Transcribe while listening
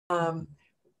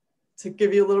To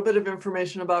give you a little bit of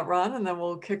information about Ron, and then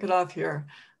we'll kick it off here.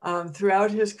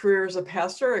 Throughout his career as a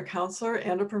pastor, a counselor,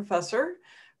 and a professor,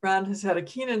 Ron has had a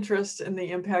keen interest in the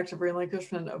impact of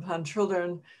relinquishment upon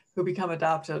children who become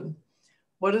adopted.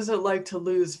 What is it like to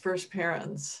lose first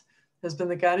parents has been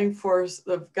the guiding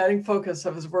focus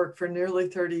of his work for nearly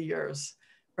 30 years.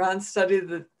 Ron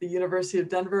studied at the University of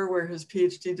Denver, where his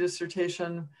PhD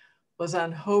dissertation was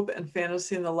on hope and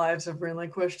fantasy in the lives of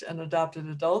relinquished and adopted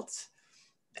adults,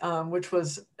 which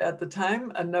was at the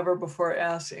time a never before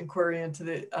asked inquiry into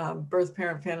the birth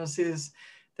parent fantasies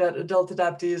that adult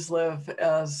adoptees live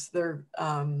as they're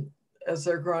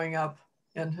growing up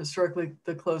in historically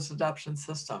the closed adoption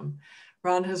system.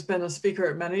 Ron has been a speaker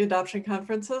at many adoption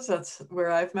conferences. That's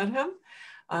where I've met him.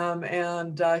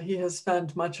 He has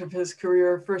spent much of his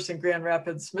career first in Grand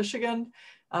Rapids, Michigan.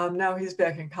 Now he's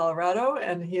back in Colorado,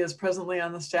 and he is presently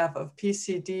on the staff of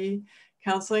PCD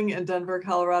Counseling in Denver,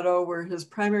 Colorado, where his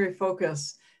primary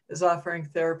focus is offering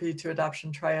therapy to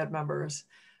adoption triad members.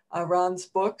 Ron's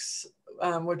books,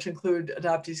 which include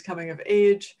Adoptees Coming of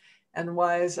Age and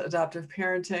Wise Adoptive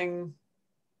Parenting,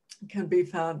 can be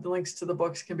found, the links to the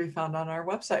books can be found on our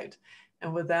website.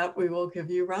 And with that, we will give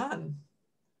you Ron.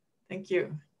 Thank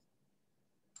you.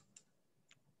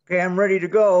 Okay, I'm ready to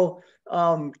go.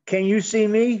 Can you see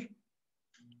me?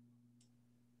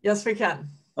 Yes, we can.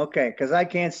 Okay, because I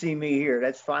can't see me here.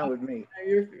 That's fine with me.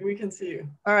 We can see you.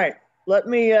 All right, let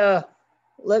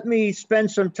me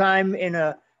spend some time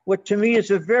in what to me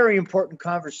is a very important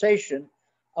conversation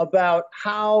about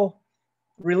how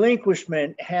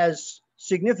relinquishment has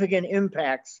significant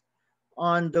impacts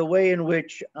on the way in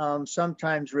which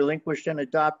sometimes relinquished and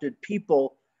adopted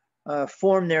people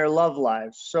form their love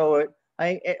lives. So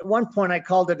at one point I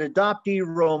called it adoptee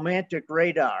romantic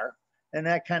radar, and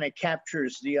that kind of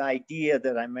captures the idea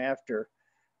that I'm after.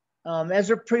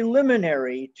 As a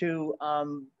preliminary to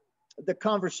the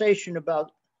conversation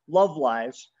about love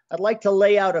lives, I'd like to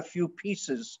lay out a few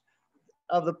pieces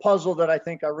of the puzzle that I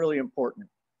think are really important.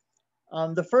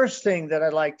 The first thing that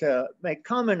I'd like to make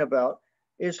comment about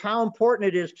is how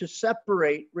important it is to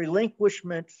separate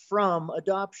relinquishment from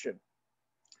adoption.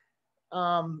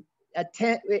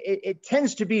 It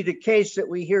tends to be the case that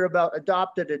we hear about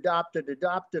adopted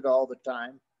all the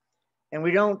time. And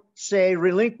we don't say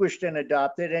relinquished and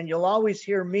adopted. And you'll always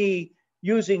hear me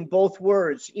using both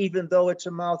words, even though it's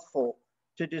a mouthful,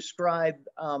 to describe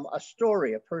a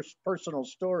story, a personal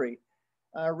story.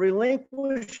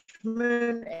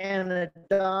 Relinquishment and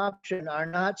adoption are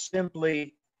not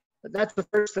simply, that's the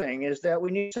first thing, is that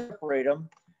we need to separate them.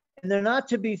 And they're not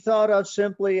to be thought of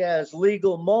simply as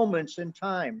legal moments in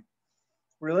time.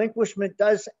 Relinquishment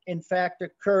does, in fact,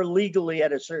 occur legally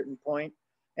at a certain point,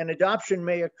 and adoption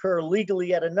may occur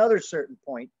legally at another certain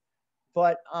point.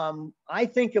 But I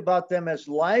think about them as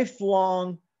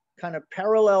lifelong kind of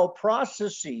parallel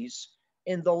processes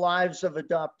in the lives of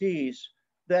adoptees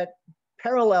that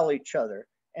parallel each other,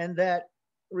 and that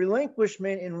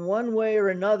relinquishment in one way or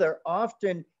another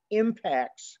often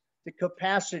impacts the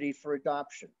capacity for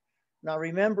adoption. Now,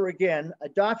 remember again,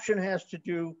 adoption has to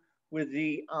do with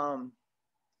the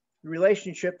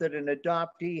relationship that an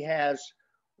adoptee has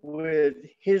with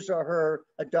his or her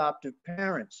adoptive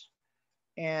parents.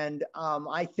 And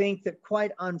I think that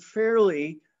quite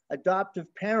unfairly, adoptive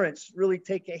parents really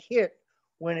take a hit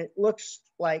when it looks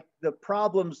like the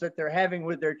problems that they're having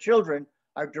with their children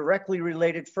are directly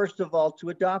related, first of all, to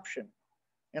adoption.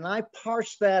 And I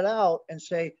parse that out and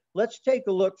say, let's take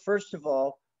a look, first of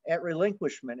all, at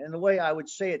relinquishment. And the way I would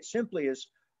say it simply is,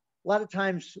 a lot of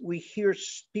times we hear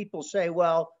people say,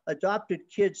 well, adopted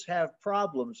kids have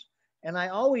problems. And I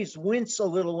always wince a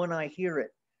little when I hear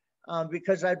it,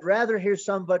 because I'd rather hear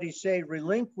somebody say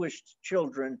relinquished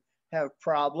children have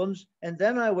problems. And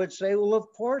then I would say, well, of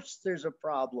course there's a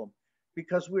problem,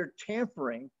 because we're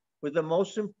tampering with the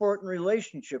most important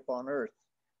relationship on earth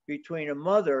between a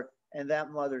mother and that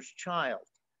mother's child.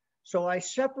 So I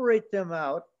separate them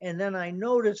out, and then I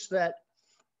notice that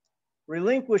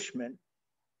relinquishment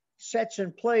sets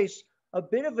in place a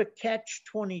bit of a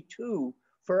catch-22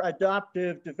 for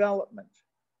adoptive development.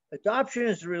 Adoption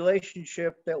is a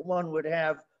relationship that one would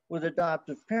have with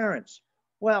adoptive parents.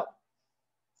 Well,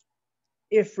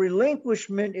 if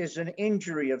relinquishment is an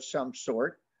injury of some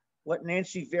sort, what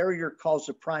Nancy Verrier calls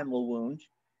a primal wound,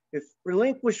 if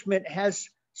relinquishment has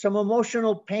some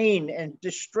emotional pain and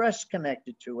distress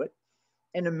connected to it,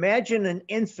 and imagine an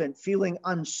infant feeling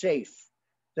unsafe,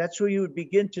 that's where you would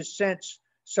begin to sense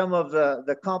some of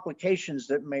the complications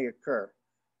that may occur.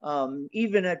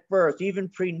 Even at birth, even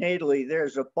prenatally,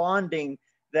 there's a bonding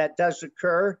that does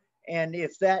occur. And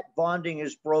if that bonding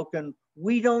is broken,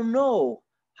 we don't know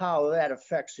how that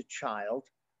affects a child,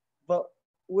 but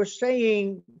we're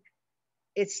saying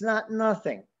it's not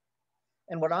nothing.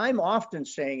 And what I'm often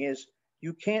saying is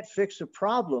you can't fix a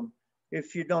problem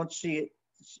if you don't see it,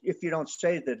 if you don't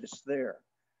say that it's there.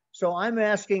 So I'm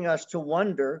asking us to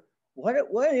wonder,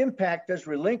 what impact does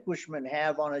relinquishment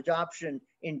have on adoption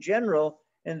in general?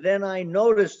 And then I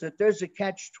noticed that there's a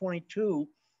catch-22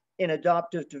 in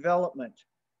adoptive development.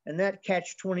 And that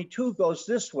catch-22 goes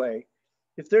this way.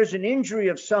 If there's an injury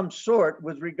of some sort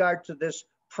with regard to this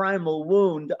primal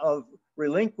wound of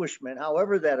relinquishment,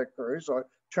 however that occurs, or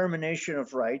termination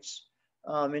of rights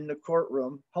in the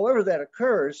courtroom, however that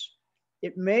occurs,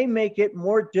 it may make it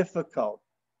more difficult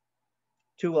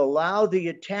to allow the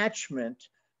attachment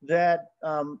that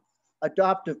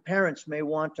adoptive parents may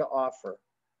want to offer.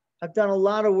 I've done a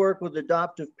lot of work with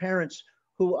adoptive parents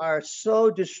who are so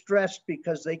distressed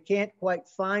because they can't quite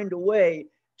find a way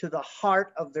to the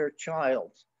heart of their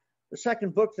child. The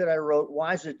second book that I wrote,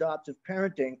 Wise Adoptive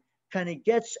Parenting, kind of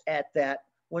gets at that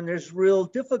when there's real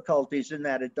difficulties in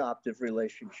that adoptive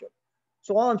relationship.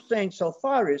 So all I'm saying so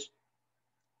far is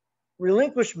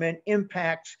relinquishment can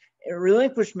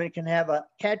have a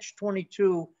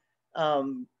catch-22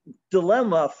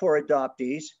 dilemma for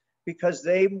adoptees because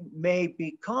they may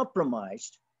be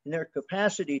compromised in their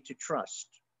capacity to trust.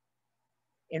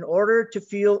 In order to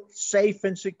feel safe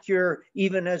and secure,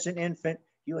 even as an infant,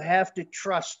 you have to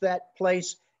trust that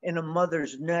place in a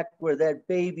mother's neck where that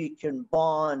baby can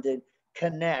bond and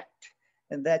connect.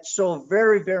 And that's so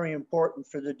very, very important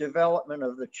for the development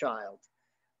of the child.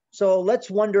 So let's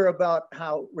wonder about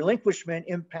how relinquishment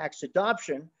impacts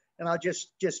adoption. And I'll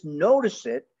just notice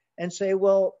it and say,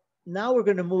 well, now we're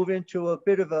going to move into a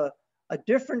bit of a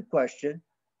different question.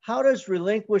 How does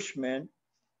relinquishment,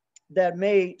 that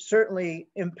may certainly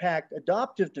impact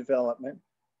adoptive development,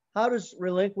 how does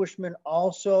relinquishment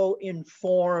also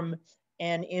inform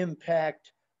and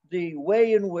impact the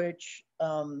way in which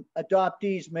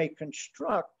adoptees may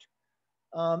construct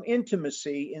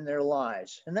intimacy in their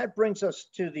lives? And that brings us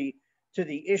to the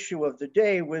issue of the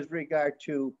day with regard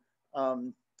to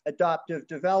adoptive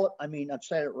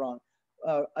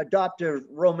adoptive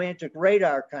romantic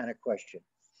radar kind of question.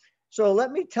 So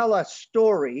let me tell a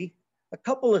story, a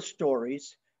couple of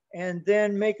stories, and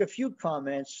then make a few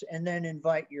comments and then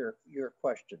invite your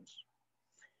questions.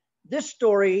 This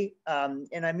story,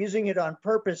 and I'm using it on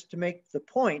purpose to make the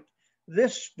point,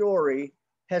 this story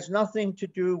has nothing to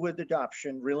do with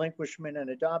adoption, relinquishment and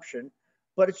adoption,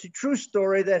 but it's a true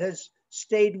story that has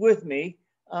stayed with me.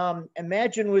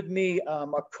 Imagine with me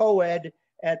a co-ed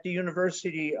at the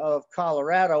University of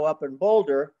Colorado up in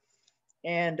Boulder,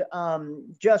 and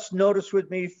just notice with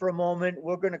me for a moment,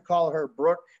 we're going to call her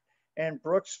Brooke, and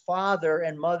Brooke's father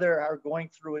and mother are going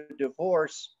through a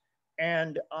divorce.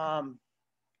 And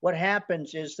what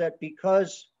happens is that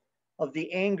because of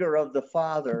the anger of the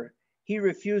father, he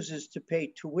refuses to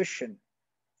pay tuition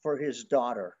for his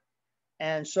daughter.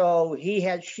 And so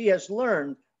she has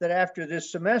learned that after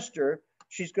this semester,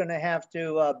 she's going to have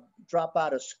to drop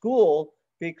out of school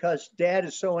because dad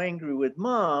is so angry with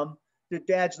mom that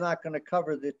dad's not going to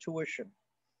cover the tuition.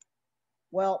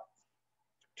 Well,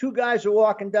 two guys are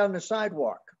walking down the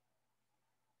sidewalk.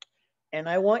 And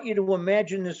I want you to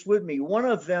imagine this with me. One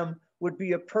of them would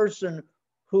be a person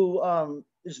who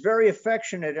is very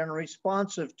affectionate and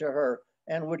responsive to her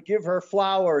and would give her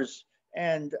flowers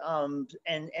and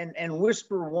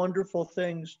whisper wonderful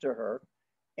things to her.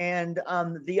 And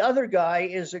the other guy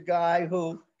is a guy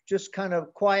who just kind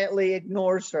of quietly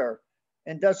ignores her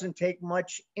and doesn't take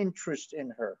much interest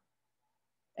in her.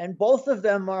 And both of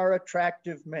them are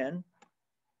attractive men.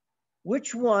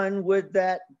 Which one would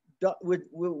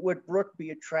Brooke be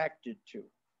attracted to?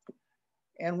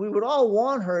 And we would all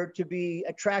want her to be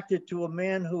attracted to a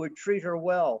man who would treat her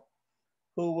well,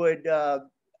 who would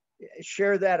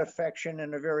share that affection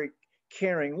in a very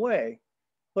caring way.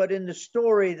 But in the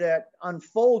story that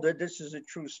unfolded, this is a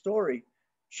true story,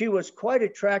 she was quite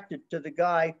attracted to the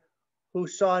guy who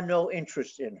saw no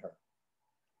interest in her.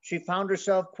 She found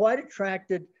herself quite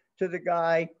attracted to the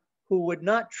guy who would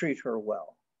not treat her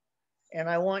well. And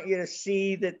I want you to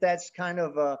see that that's kind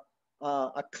of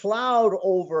a cloud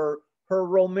over her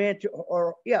romantic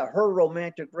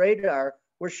radar,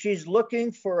 where she's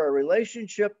looking for a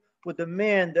relationship with a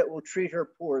man that will treat her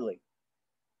poorly.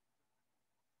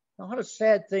 Now, what a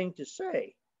sad thing to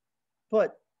say,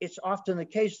 but it's often the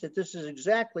case that this is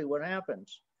exactly what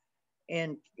happens.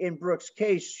 And in Brooke's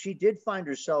case, she did find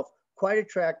herself quite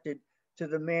attracted to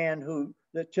the man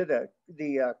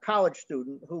the college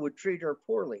student who would treat her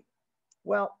poorly.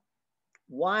 Well,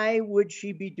 why would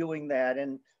she be doing that?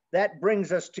 And that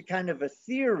brings us to kind of a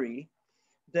theory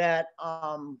that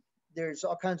there's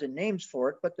all kinds of names for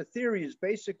it, but the theory is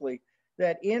basically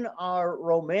that in our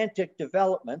romantic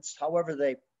developments, however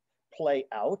they play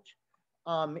out,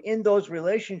 in those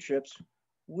relationships,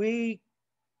 we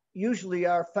usually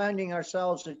are finding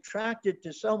ourselves attracted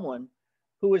to someone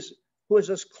who is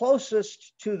us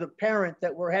closest to the parent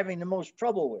that we're having the most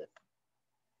trouble with.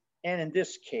 And in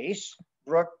this case,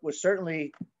 Brooke was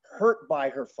certainly hurt by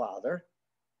her father,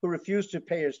 who refused to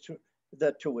pay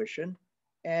the tuition,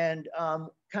 and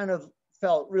kind of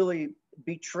felt really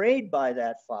betrayed by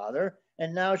that father.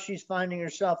 And now she's finding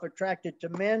herself attracted to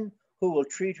men who will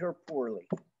treat her poorly.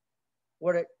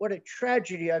 What a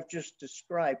tragedy I've just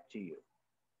described to you.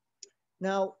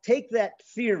 Now, take that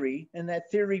theory, and that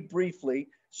theory briefly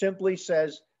simply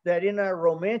says that in our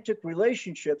romantic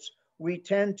relationships, we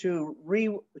tend to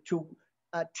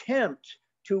attempt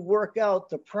to work out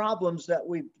the problems that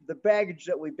the baggage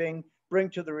that we bring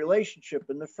to the relationship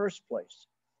in the first place.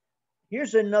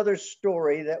 Here's another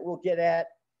story that will get at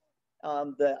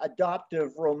the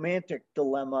adoptive romantic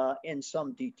dilemma in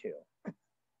some detail.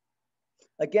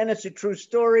 Again, it's a true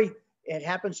story. It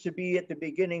happens to be at the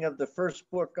beginning of the first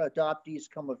book, Adoptees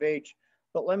Come of Age,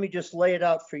 but let me just lay it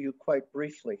out for you quite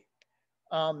briefly.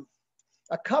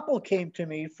 A couple came to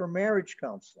me for marriage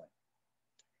counseling,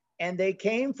 and they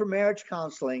came for marriage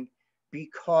counseling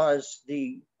because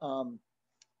the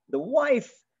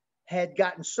wife had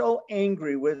gotten so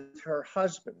angry with her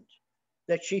husband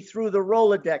that she threw the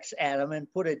Rolodex at him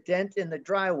and put a dent in the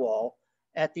drywall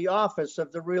at the office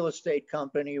of the real estate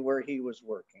company where he was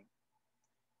working.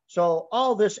 So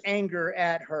all this anger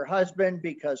at her husband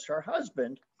because her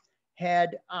husband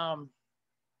had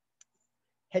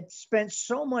spent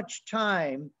so much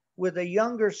time with a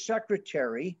younger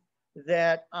secretary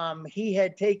that he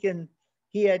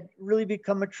had really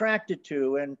become attracted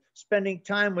to, and spending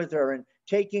time with her and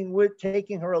taking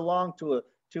her along to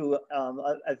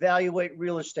evaluate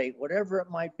real estate, whatever it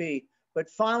might be. But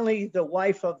finally, the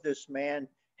wife of this man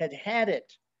had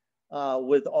it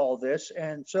with all this.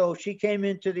 And so she came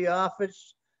into the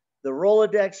office, the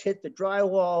Rolodex hit the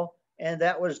drywall, and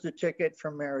that was the ticket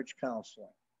for marriage counseling.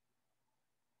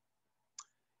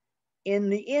 In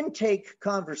the intake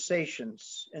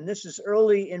conversations, and this is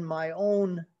early in my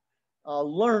own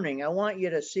learning, I want you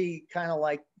to see kind of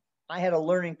like I had a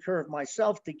learning curve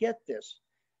myself to get this.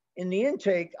 In the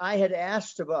intake, I had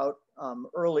asked about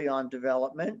early on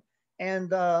development, and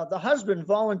the husband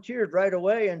volunteered right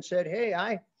away and said, hey,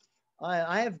 I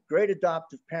have great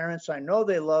adoptive parents. I know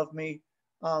they love me,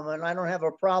 and I don't have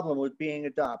a problem with being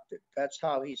adopted. That's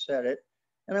how he said it.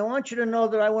 And I want you to know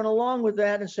that I went along with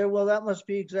that and said, well, that must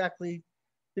be exactly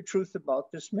the truth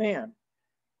about this man.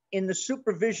 In the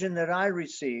supervision that I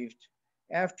received,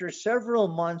 after several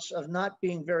months of not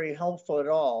being very helpful at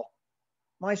all,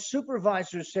 my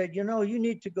supervisor said, you know, you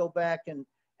need to go back and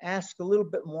ask a little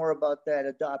bit more about that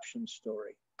adoption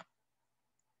story.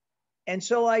 And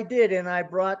so I did, and I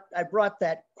brought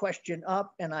that question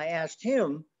up, and I asked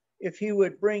him if he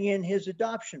would bring in his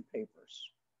adoption papers,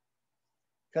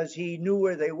 because he knew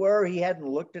where they were. He hadn't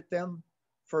looked at them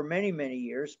for many, many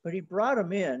years, but he brought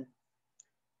them in.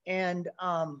 And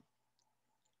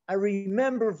I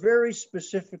remember very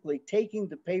specifically taking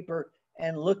the paper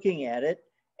and looking at it,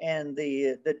 and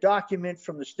the document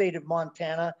from the state of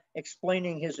Montana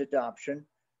explaining his adoption.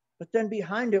 But then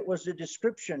behind it was a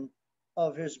description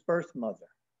of his birth mother.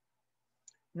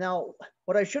 Now,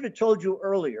 what I should have told you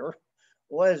earlier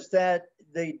was that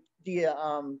the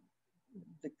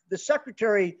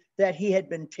secretary that he had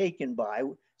been taken by,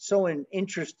 so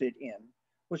interested in,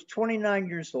 was 29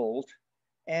 years old,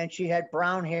 and she had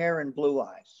brown hair and blue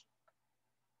eyes.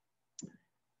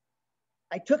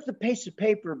 I took the piece of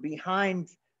paper behind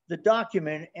the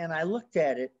document and I looked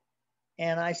at it,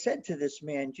 and I said to this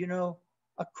man, you know,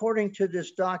 according to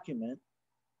this document,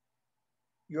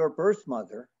 your birth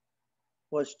mother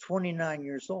was 29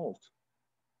 years old,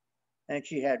 and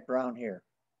she had brown hair,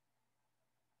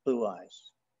 blue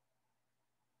eyes.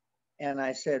 And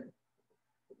I said,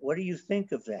 what do you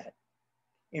think of that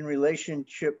in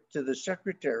relationship to the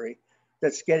secretary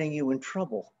that's getting you in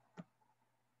trouble?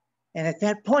 And at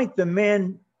that point, the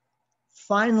man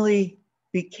finally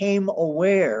became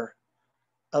aware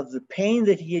of the pain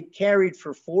that he had carried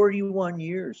for 41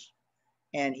 years.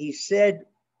 And he said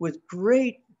with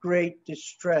great, great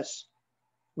distress,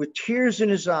 with tears in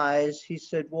his eyes, he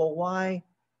said, well,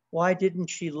 why didn't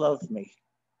she love me?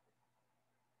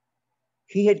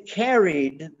 He had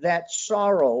carried that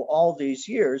sorrow all these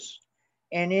years,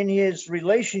 and in his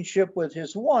relationship with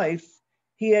his wife,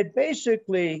 he had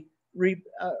basically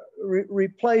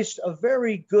replaced a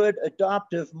very good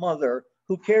adoptive mother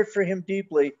who cared for him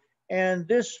deeply, and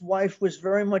this wife was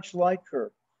very much like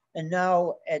her. And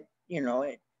now at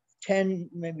 10,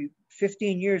 maybe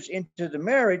 15 years into the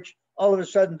marriage, all of a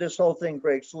sudden this whole thing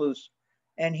breaks loose.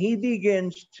 And he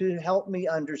begins to help me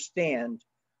understand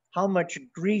how much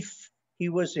grief he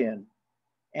was in.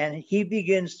 And he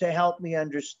begins to help me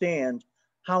understand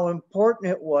how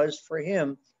important it was for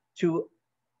him to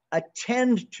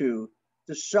attend to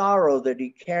the sorrow that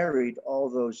he carried all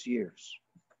those years.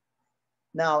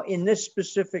 Now, in this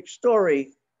specific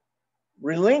story,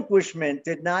 relinquishment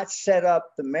did not set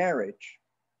up the marriage.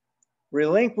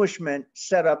 Relinquishment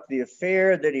set up the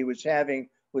affair that he was having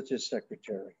with his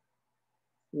secretary.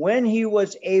 When he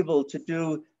was able to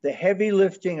do the heavy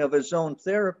lifting of his own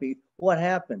therapy, what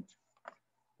happened?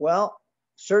 Well,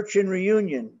 Search and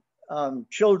Reunion,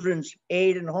 Children's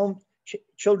Aid and Home,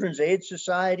 Children's Aid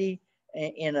Society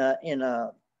in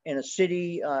a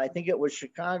city, I think it was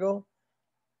Chicago.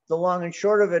 The long and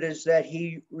short of it is that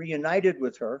he reunited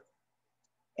with her,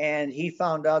 and he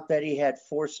found out that he had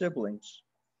 4 siblings,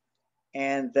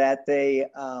 and that they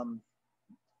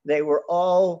were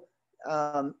all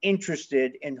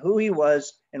interested in who he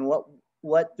was and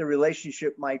what the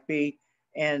relationship might be.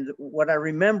 And what I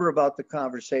remember about the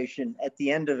conversation at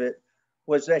the end of it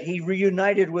was that he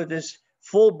reunited with his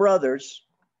full brothers,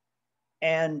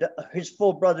 and his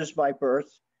full brothers by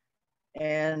birth,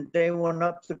 and they went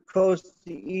up the coast,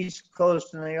 the East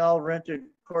Coast, and they all rented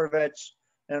Corvettes,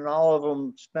 and all of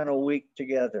them spent a week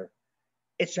together.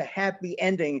 It's a happy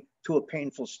ending to a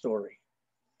painful story.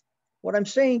 What I'm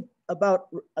saying about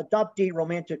adoptee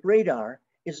romantic radar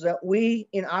is that we,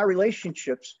 in our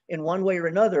relationships, in one way or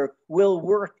another, will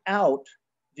work out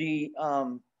the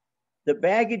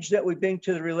baggage that we bring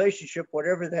to the relationship,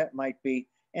 whatever that might be.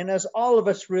 And as all of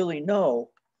us really know,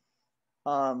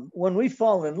 when we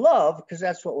fall in love, because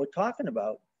that's what we're talking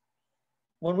about,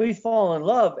 when we fall in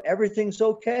love, everything's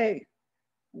okay.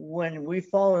 When we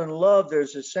fall in love,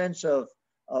 there's a sense of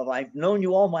I've known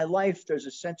you all my life. There's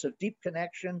a sense of deep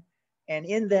connection. And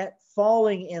in that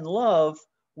falling in love,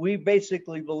 we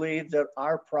basically believe that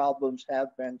our problems have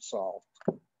been solved,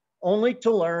 only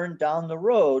to learn down the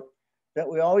road that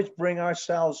we always bring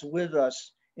ourselves with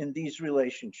us in these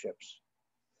relationships.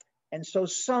 And so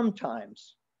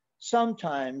sometimes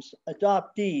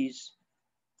adoptees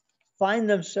find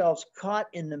themselves caught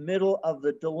in the middle of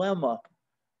the dilemma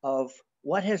of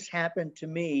what has happened to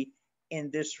me in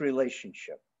this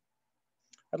relationship.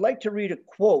 I'd like to read a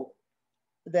quote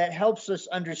that helps us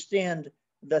understand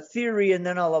the theory, and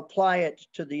then I'll apply it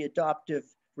to the adoptive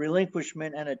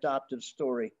relinquishment and adoptive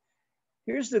story.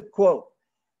 Here's the quote.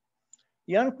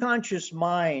 The unconscious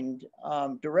mind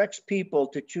directs people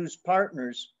to choose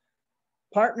partners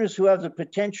who have the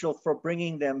potential for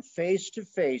bringing them face to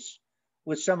face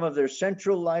with some of their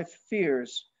central life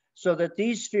fears, so that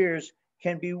these fears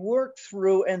can be worked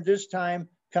through and this time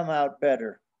come out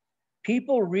better.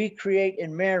 People recreate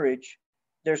in marriage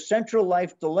their central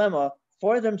life dilemma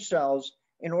for themselves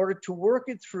in order to work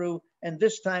it through and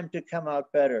this time to come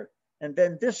out better. And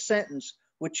then this sentence,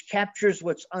 which captures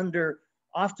what's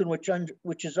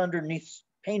which is underneath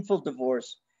painful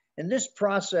divorce. In this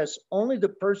process, only the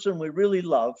person we really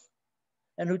love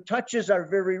and who touches our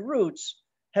very roots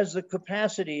has the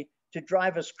capacity to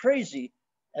drive us crazy,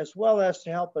 as well as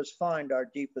to help us find our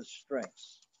deepest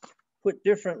strengths. Put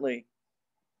differently,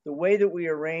 the way that we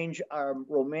arrange our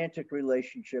romantic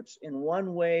relationships in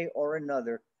one way or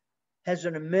another has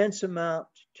an immense amount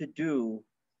to do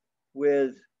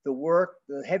with the work,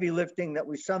 the heavy lifting that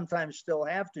we sometimes still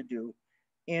have to do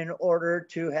in order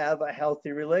to have a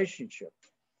healthy relationship.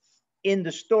 In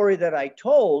the story that I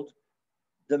told,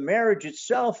 the marriage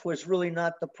itself was really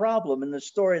not the problem. In the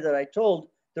story that I told,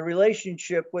 the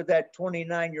relationship with that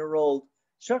 29-year-old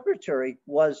secretary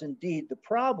was indeed the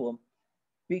problem.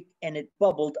 And it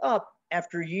bubbled up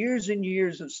after years and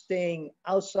years of staying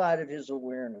outside of his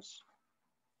awareness.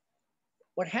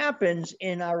 What happens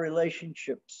in our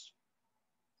relationships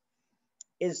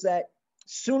is that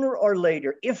sooner or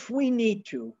later, if we need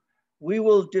to, we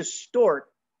will distort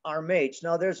our mates.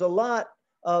 Now, there's a lot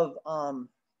of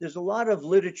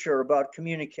literature about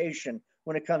communication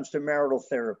when it comes to marital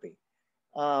therapy.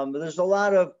 There's a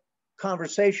lot of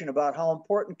conversation about how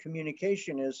important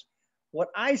communication is. What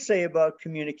I say about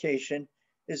communication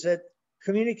is that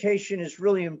communication is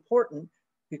really important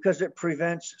because it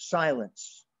prevents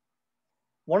silence.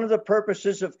 One of the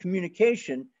purposes of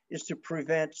communication is to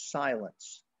prevent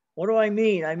silence. What do I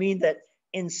mean? I mean that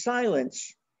in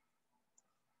silence,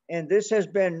 and this has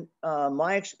been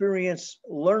my experience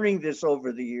learning this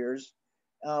over the years,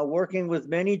 working with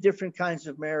many different kinds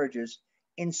of marriages,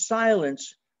 in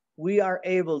silence, we are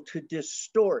able to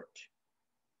distort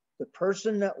the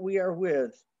person that we are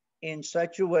with in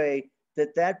such a way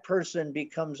that that person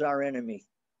becomes our enemy.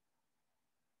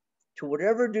 To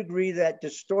whatever degree that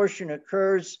distortion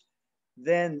occurs,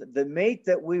 then the mate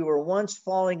that we were once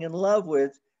falling in love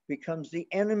with becomes the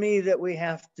enemy that we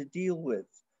have to deal with,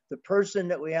 the person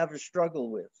that we have to struggle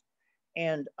with.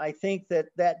 And I think that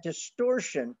that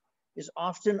distortion is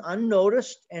often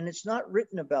unnoticed and it's not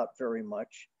written about very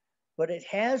much, but it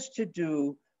has to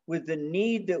do with the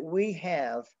need that we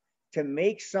have to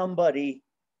make somebody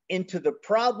into the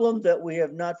problem that we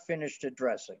have not finished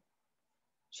addressing.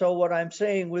 So what I'm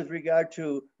saying with regard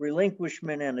to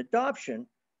relinquishment and adoption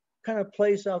kind of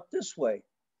plays out this way.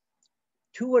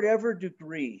 To whatever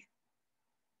degree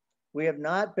we have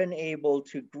not been able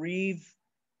to grieve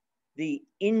the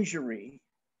injury,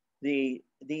 the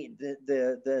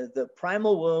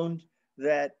primal wound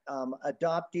that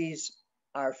adoptees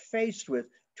are faced with,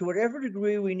 to whatever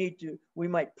degree we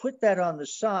might put that on the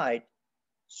side,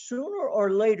 sooner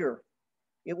or later,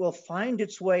 it will find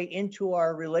its way into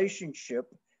our relationship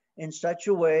in such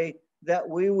a way that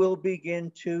we will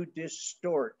begin to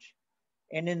distort.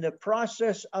 And in the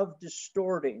process of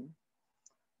distorting,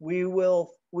 we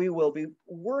will be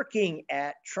working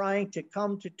at trying to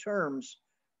come to terms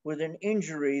with an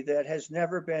injury that has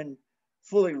never been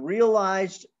fully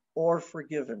realized or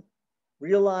forgiven.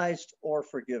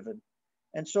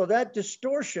 And so that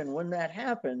distortion, when that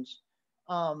happens,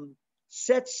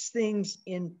 sets things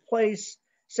in place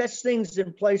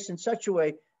in such a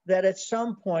way that at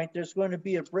some point there's going to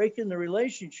be a break in the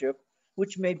relationship,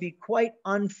 which may be quite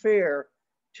unfair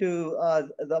to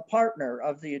the partner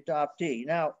of the adoptee.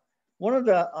 Now, one of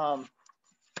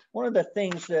the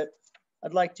things that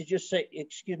I'd like to just say,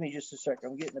 excuse me just a second,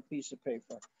 I'm getting a piece of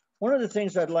paper. One of the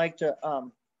things I'd like to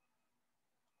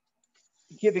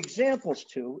give examples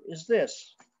to is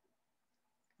this.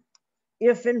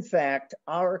 If in fact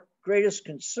our greatest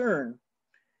concern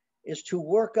is to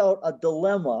work out a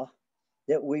dilemma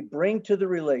that we bring to the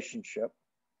relationship,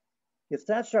 if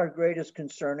that's our greatest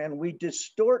concern and we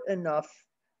distort enough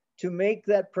to make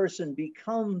that person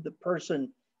become the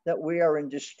person that we are in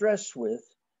distress with,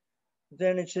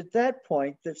 then it's at that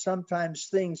point that sometimes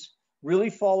things really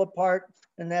fall apart,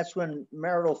 and that's when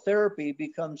marital therapy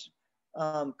becomes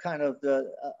kind of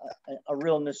a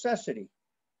real necessity.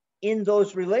 In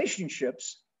those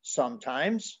relationships,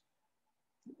 sometimes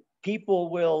people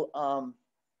will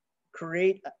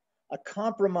create a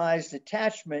compromised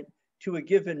attachment to a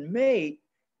given mate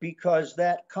because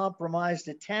that compromised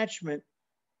attachment,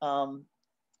 I'm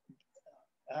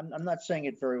not saying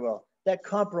it very well, that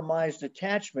compromised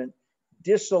attachment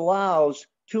disallows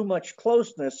too much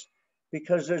closeness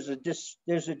because there's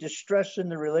a distress in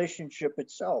the relationship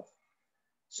itself.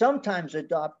 Sometimes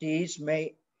adoptees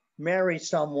may marry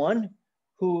someone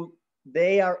who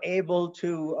they are able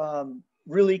to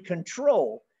really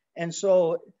control, and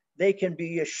so they can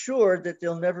be assured that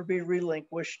they'll never be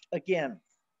relinquished again.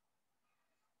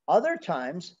 Other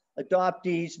times,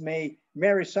 adoptees may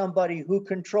marry somebody who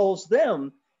controls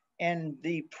them, and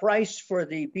the price for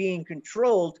the being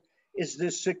controlled is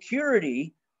the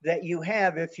security that you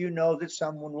have if you know that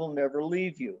someone will never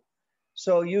leave you.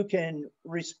 So you can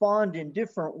respond in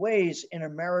different ways in a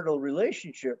marital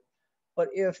relationship, but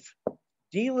if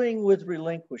dealing with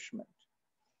relinquishment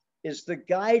is the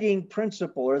guiding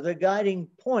principle or the guiding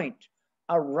point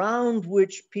around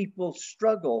which people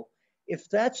struggle, if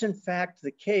that's in fact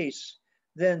the case,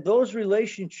 then those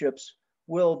relationships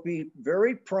will be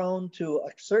very prone to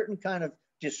a certain kind of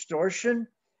distortion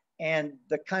and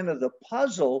the kind of the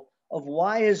puzzle of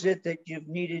why is it that you've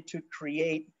needed to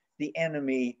create the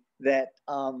enemy that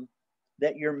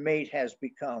that your mate has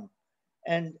become.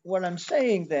 And what I'm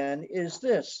saying then is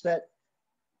this, that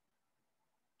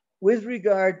with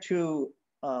regard to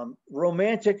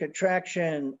romantic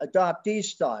attraction adoptee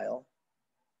style,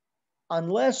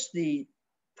 unless the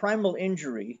primal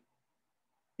injury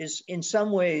is in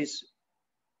some ways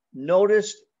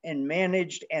noticed and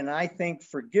managed and I think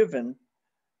forgiven,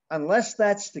 unless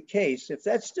that's the case, if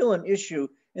that's still an issue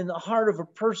in the heart of a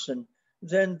person,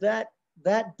 then that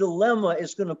dilemma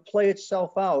is going to play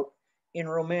itself out in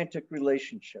romantic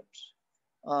relationships.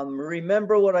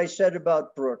 Remember what I said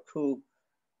about Brooke,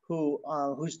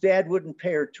 whose dad wouldn't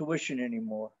pay her tuition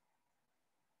anymore.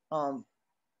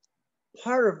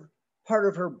 Part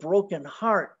of her broken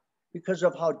heart because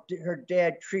of how her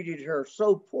dad treated her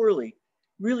so poorly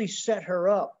really set her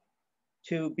up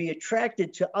to be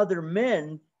attracted to other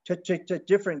men, to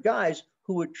different guys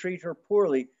who would treat her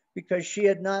poorly, because she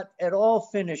had not at all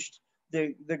finished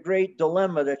the great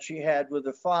dilemma that she had with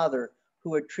the father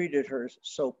who had treated her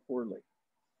so poorly.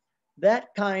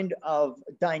 That kind of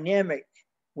dynamic,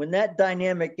 when that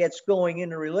dynamic gets going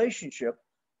in a relationship,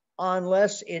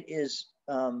 unless it is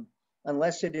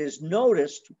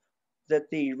noticed that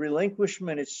the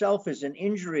relinquishment itself is an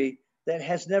injury that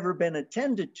has never been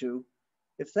attended to.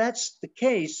 If that's the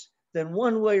case, then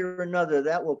one way or another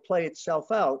that will play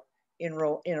itself out in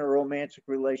a romantic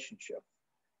relationship.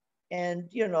 And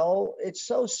you know, it's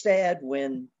so sad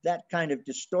when that kind of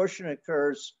distortion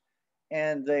occurs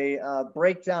and the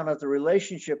breakdown of the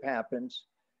relationship happens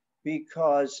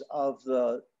because of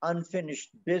the unfinished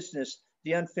business,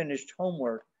 the unfinished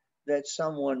homework that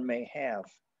someone may have.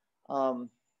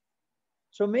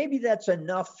 So maybe that's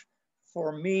enough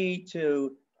for me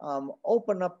to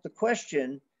open up the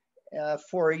question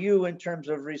for you in terms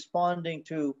of responding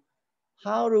to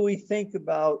how do we think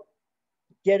about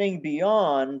getting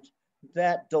beyond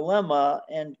that dilemma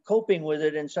and coping with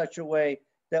it in such a way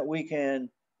that we can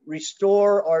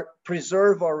restore or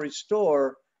preserve or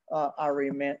restore our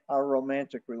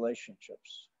romantic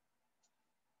relationships.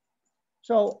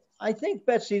 So I think,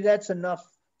 Betsy, that's enough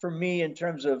for me in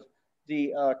terms of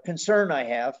the concern I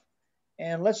have.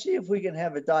 And let's see if we can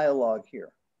have a dialogue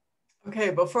here.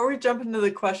 Okay, before we jump into the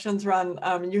questions, Ron,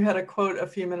 you had a quote a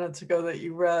few minutes ago that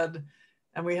you read,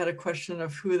 and we had a question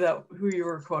of who you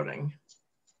were quoting.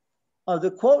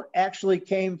 The quote actually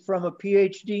came from a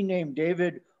PhD named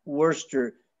David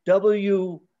Wurster,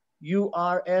 W-U-R-S-T-E-R.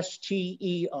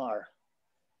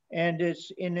 And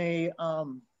it's in an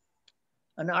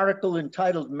article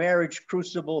entitled Marriage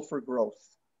Crucible for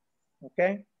Growth.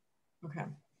 Okay? Okay,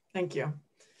 thank you.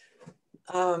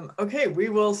 Okay, we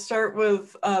will start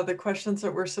with the questions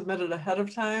that were submitted ahead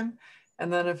of time.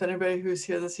 And then if anybody who's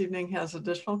here this evening has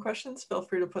additional questions, feel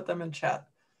free to put them in chat.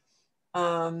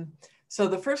 So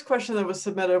the first question that was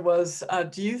submitted was,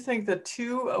 do you think that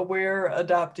two aware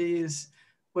adoptees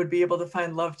would be able to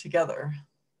find love together?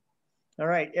 All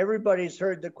right, everybody's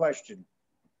heard the question.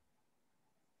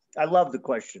 I love the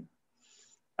question.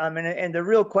 And the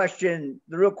real question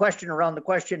around the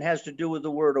question has to do with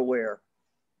the word aware.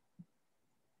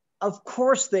 Of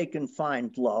course they can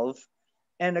find love.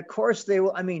 And of course they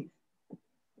will, I mean,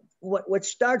 what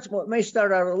may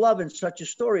start out of love in such a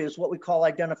story is what we call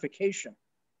identification.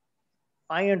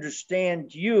 I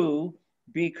understand you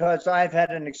because I've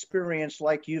had an experience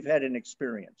like you've had an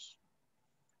experience.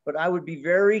 But I would be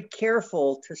very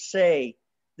careful to say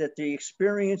that the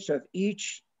experience of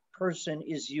each person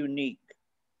is unique.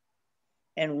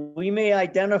 And we may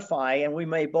identify and we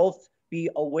may both be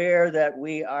aware that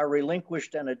we are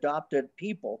relinquished and adopted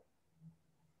people,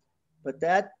 but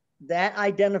that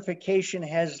identification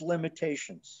has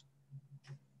limitations.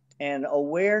 And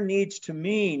aware needs to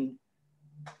mean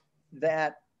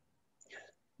that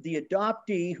the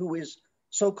adoptee who is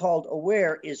so-called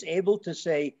aware is able to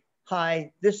say,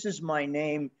 hi, this is my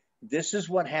name, this is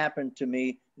what happened to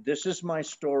me, this is my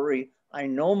story, I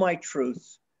know my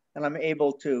truth, and I'm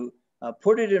able to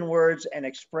put it in words and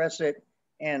express it,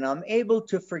 and I'm able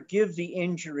to forgive the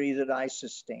injury that I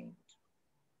sustained.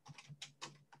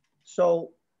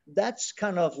 So that's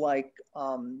kind of like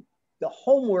the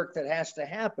homework that has to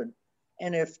happen.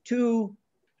 And if two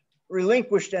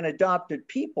relinquished and adopted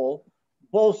people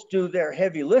both do their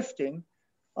heavy lifting,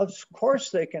 of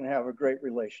course they can have a great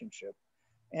relationship.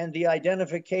 And the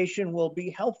identification will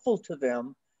be helpful to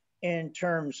them in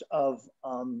terms of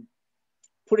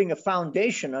putting a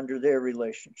foundation under their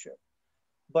relationship.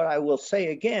 But I will say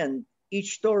again,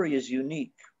 each story is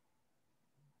unique.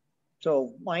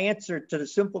 So my answer to the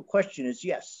simple question is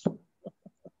yes.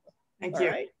 Thank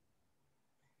you.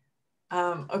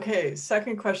 All right. Okay,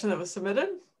 second question that was submitted.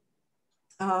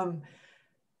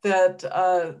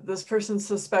 That this person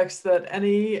suspects that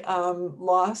any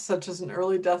loss, such as an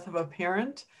early death of a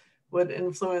parent, would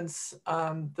influence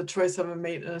the choice of a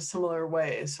mate in a similar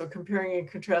way. So comparing and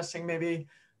contrasting maybe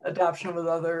adoption with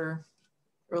other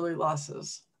early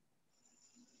losses.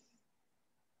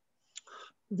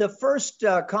 The first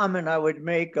comment I would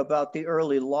make about the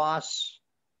early loss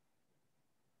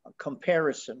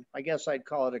comparison, I guess I'd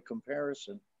call it a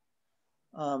comparison.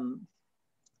 The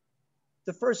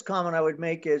first comment I would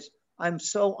make is I'm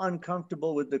so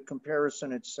uncomfortable with the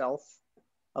comparison itself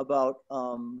about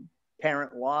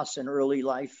parent loss in early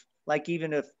life. Like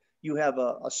even if you have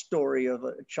a story of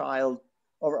a child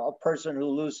or a person who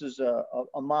loses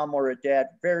a mom or a dad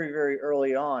very, very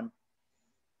early on,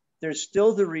 there's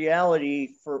still the reality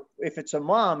for, if it's a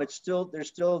mom, there's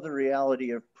still the reality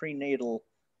of prenatal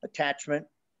attachment,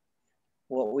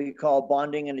 what we call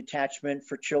bonding and attachment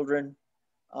for children.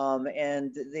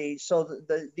 And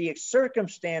the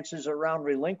circumstances around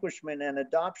relinquishment and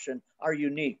adoption are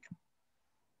unique.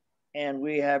 And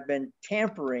we have been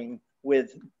tampering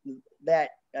with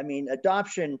that. I mean,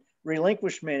 adoption,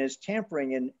 relinquishment is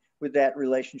tampering with that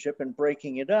relationship and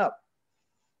breaking it up.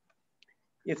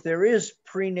 If there is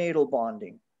prenatal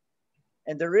bonding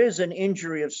and there is an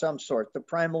injury of some sort, the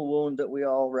primal wound that we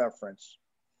all reference,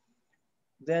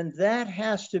 then that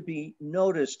has to be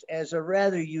noticed as a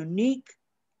rather unique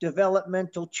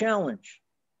developmental challenge.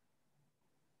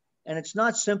 And it's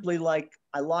not simply like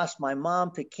I lost my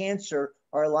mom to cancer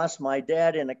or I lost my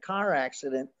dad in a car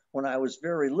accident when I was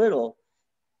very little.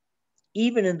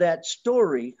 Even in that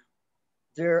story,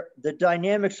 the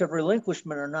dynamics of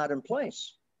relinquishment are not in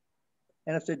place.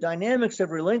 And if the dynamics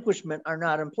of relinquishment are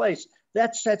not in place,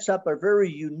 that sets up a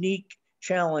very unique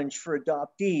challenge for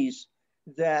adoptees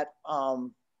that the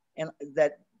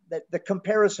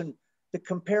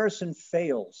comparison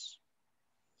fails,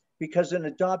 because an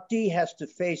adoptee has to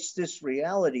face this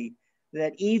reality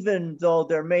that even though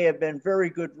there may have been very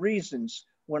good reasons,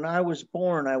 when I was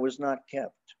born, I was not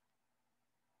kept.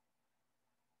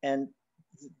 And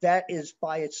that is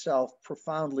by itself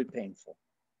profoundly painful.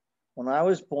 When I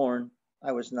was born,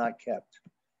 I was not kept.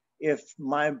 If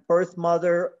my birth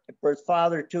mother, birth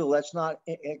father too, let's not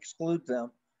exclude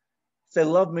them, if they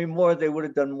loved me more, they would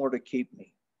have done more to keep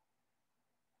me.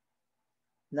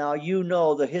 Now, you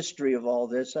know the history of all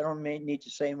this. I don't need to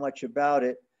say much about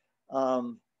it.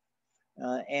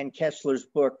 Ann Kessler's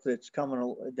book that's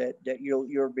coming, that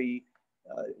you'll be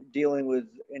dealing with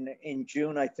in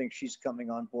June, I think she's coming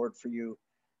on board for you.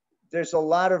 There's a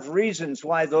lot of reasons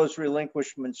why those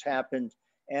relinquishments happened.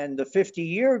 And the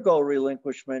 50-year-ago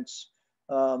relinquishments,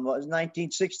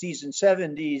 1960s and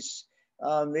 70s,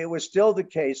 it was still the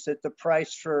case that the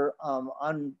price for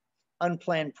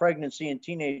unplanned pregnancy in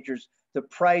teenagers, the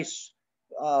price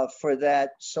for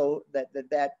that, so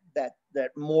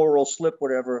that moral slip,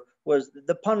 whatever, was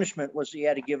the punishment was you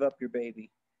had to give up your baby.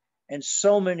 And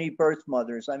so many birth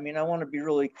mothers, I mean, I want to be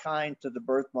really kind to the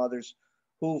birth mothers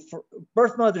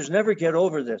birth mothers never get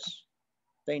over this.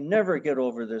 They never get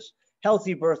over this.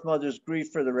 Healthy birth mothers grieve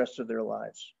for the rest of their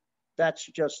lives. That's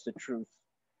just the truth.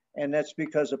 And that's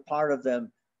because a part of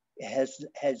them has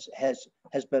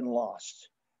been lost.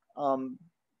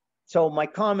 So my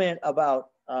comment about,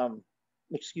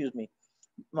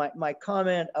 my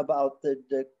comment about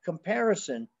the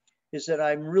comparison is that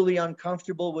I'm really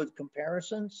uncomfortable with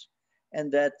comparisons,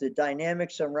 and that the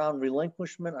dynamics around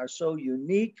relinquishment are so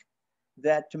unique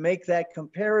that to make that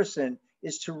comparison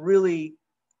is to really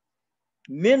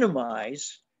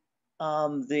minimize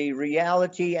the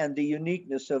reality and the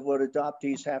uniqueness of what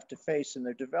adoptees have to face in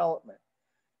their development.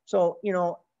 So, you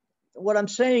know, what I'm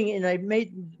saying, and I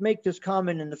make this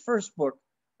comment in the first book,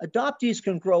 adoptees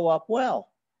can grow up well,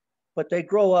 but they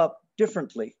grow up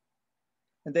differently.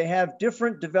 And they have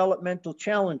different developmental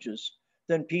challenges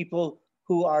than people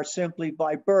who are simply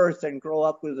by birth and grow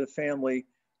up with a family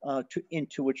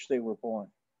into which they were born.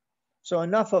 So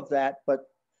enough of that, but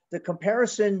the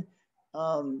comparison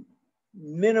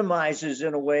minimizes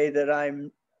in a way that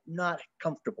I'm not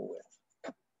comfortable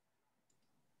with.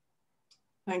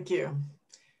 Thank you.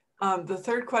 The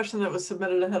third question that was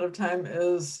submitted ahead of time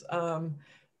is,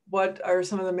 what are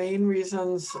some of the main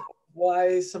reasons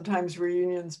why sometimes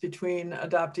reunions between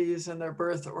adoptees and their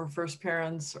birth or first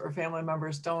parents or family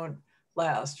members don't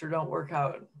last or don't work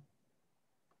out?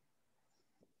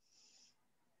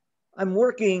 I'm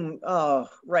working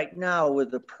right now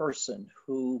with a person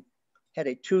who had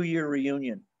a 2-year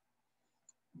reunion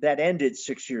that ended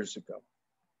 6 years ago.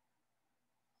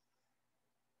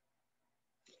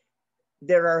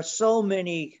 There are so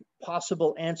many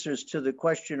possible answers to the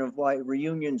question of why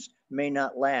reunions may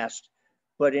not last,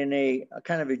 but in a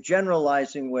kind of a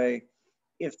generalizing way,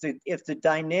 if the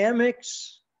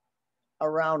dynamics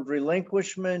around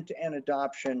relinquishment and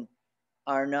adoption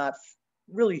are not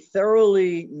really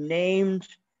thoroughly named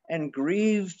and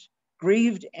grieved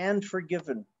and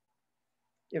forgiven,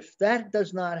 if that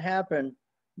does not happen,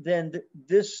 then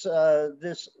this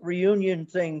reunion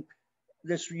thing,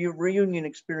 this reunion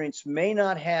experience may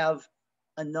not have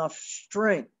enough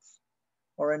strength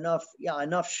or enough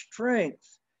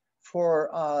strength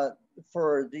for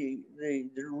the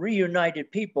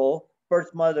reunited people,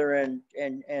 birth mother and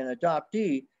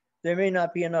adoptee. There may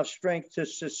not be enough strength to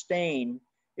sustain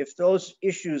if those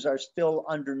issues are still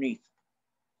underneath.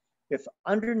 If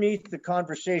underneath the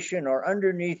conversation or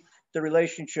underneath the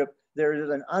relationship there is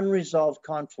an unresolved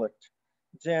conflict,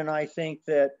 then I think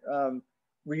that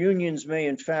reunions may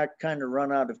in fact kind of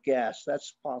run out of gas.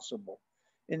 That's possible.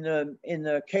 In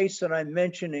the case that I'm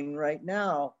mentioning right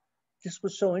now, this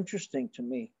was so interesting to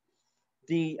me.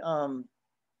 The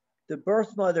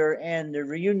birth mother and the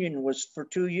reunion was for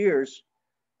 2 years,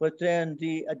 but then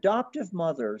the adoptive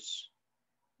mother's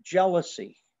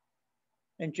jealousy,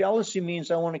 and jealousy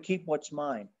means I want to keep what's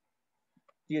mine.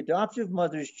 the adoptive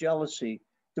mother's jealousy,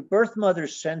 the birth mother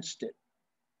sensed it.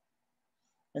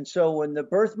 And so when the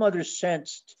birth mother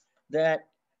sensed that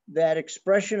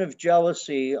expression of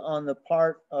jealousy on the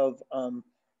part of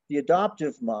the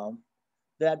adoptive mom,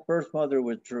 that birth mother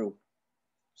withdrew.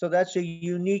 So that's a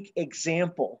unique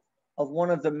example of one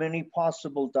of the many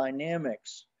possible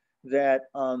dynamics that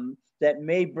that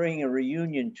may bring a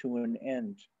reunion to an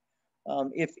end.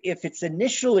 If it's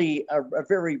initially a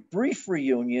very brief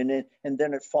reunion and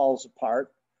then it falls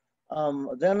apart,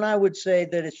 then I would say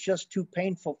that it's just too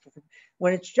painful.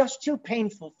 When it's just too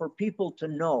painful for people to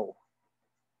know,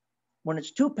 when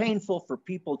it's too painful for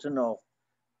people to know,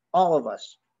 all of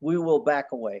us, we will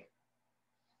back away.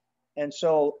 And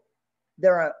so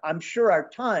there are, I'm sure, are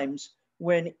times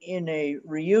when in a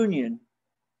reunion,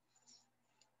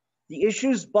 the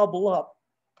issues bubble up,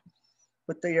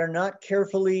 but they are not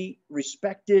carefully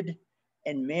respected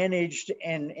and managed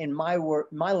and, in my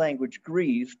language,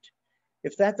 grieved.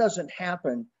 If that doesn't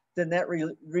happen, then that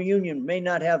reunion may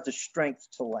not have the strength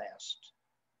to last.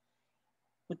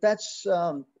 But that's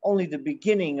only the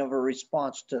beginning of a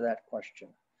response to that question,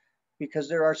 because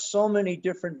there are so many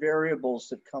different variables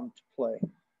that come to play.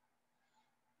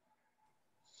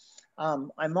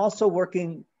 I'm also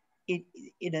working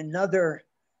in another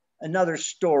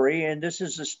story, and this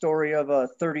is the story of a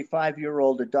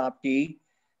 35-year-old adoptee,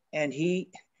 and he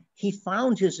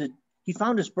found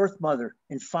his birth mother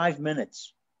in 5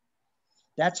 minutes.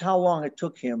 That's how long it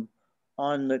took him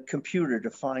on the computer to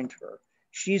find her.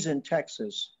 She's in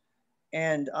Texas,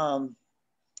 and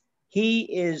he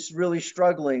is really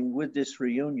struggling with this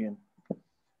reunion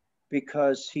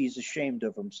because he's ashamed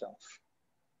of himself.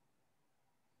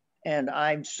 And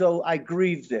I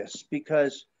grieve this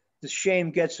because the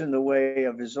shame gets in the way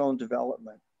of his own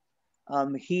development.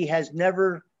 He has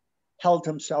never held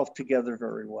himself together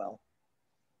very well.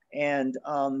 And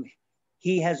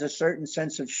he has a certain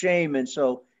sense of shame. And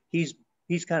so he's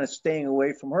kind of staying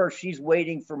away from her. She's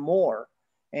waiting for more,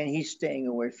 and he's staying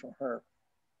away from her.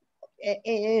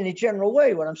 In a general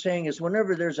way, what I'm saying is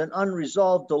whenever there's an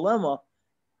unresolved dilemma,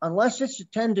 unless it's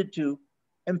attended to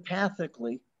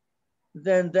empathically,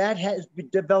 then that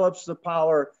develops the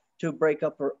power to break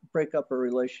up a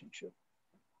relationship.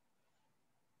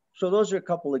 So those are a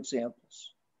couple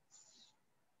examples.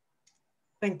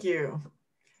 Thank you.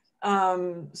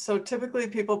 So typically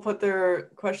people put their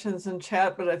questions in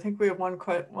chat, but I think we have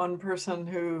one person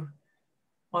who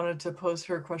wanted to pose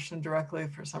her question directly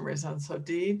for some reason. So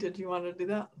Dee, did you want to do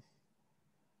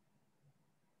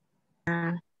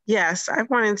that? Yes, I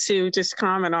wanted to just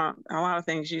comment on a lot of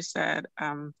things you said.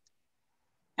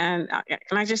 And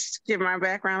can I just give my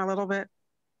background a little bit?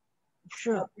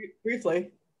 Sure.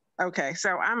 Briefly. Okay,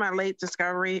 so I'm a late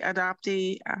discovery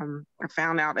adoptee. I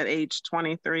found out at age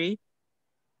 23,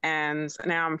 and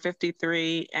now I'm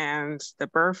 53, and the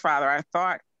birth father I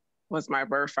thought was my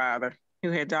birth father,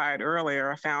 who had died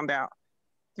earlier, I found out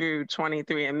through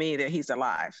 23andMe that he's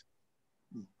alive.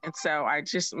 And so I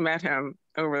just met him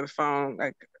over the phone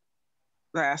like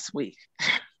last week.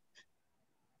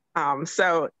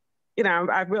 So, you know,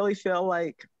 I really feel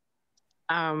like,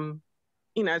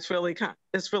 you know, it's really going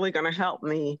to help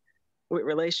me with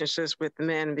relationships with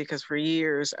men, because for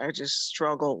years I just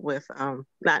struggled with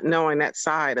not knowing that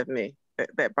side of me,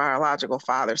 that biological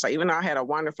father. So even though I had a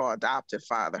wonderful adoptive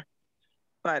father,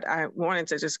 but I wanted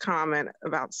to just comment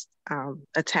about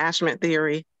attachment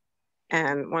theory.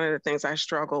 And one of the things I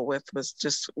struggled with was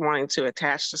just wanting to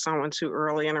attach to someone too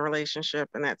early in a relationship,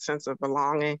 and that sense of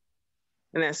belonging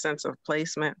and that sense of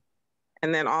placement.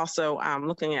 And then also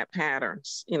looking at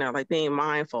patterns, you know, like being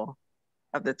mindful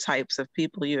of the types of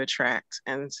people you attract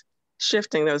and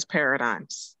shifting those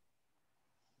paradigms.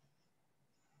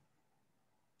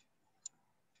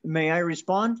 May I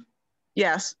respond?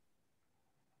 Yes.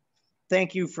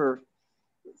 Thank you for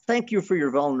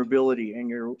your vulnerability and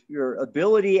your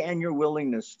ability and your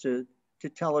willingness to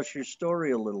tell us your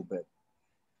story a little bit.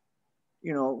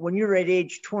 You know, when you're at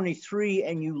age 23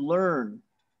 and you learn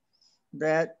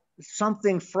that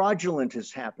something fraudulent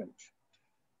has happened,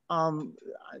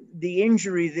 the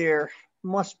injury there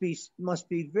must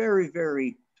be very,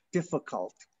 very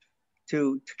difficult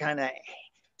to kind of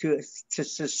to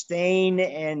sustain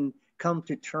and come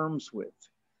to terms with.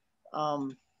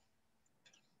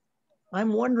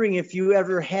 I'm wondering if you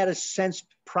ever had a sense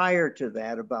prior to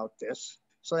that about this.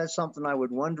 So that's something I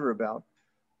would wonder about.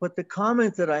 But the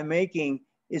comment that I'm making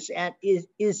is at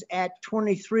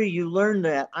 23, you learned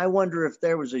that. I wonder if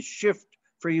there was a shift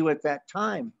for you at that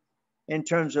time in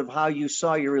terms of how you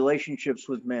saw your relationships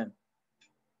with men.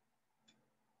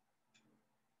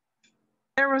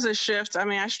 There was a shift. I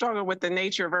mean, I struggled with the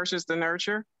nature versus the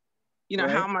nurture. you know,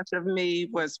 Right. how much of me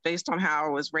was based on how I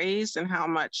was raised and how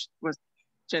much was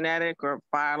genetic or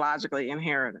biologically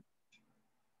inherited.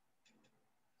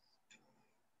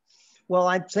 Well,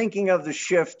 I'm thinking of the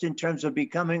shift in terms of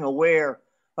becoming aware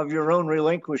of your own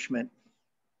relinquishment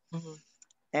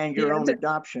and your own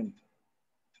adoption.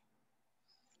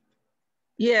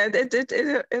 Yeah,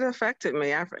 it affected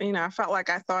me. I felt like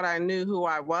I thought I knew who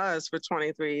I was for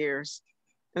 23 years.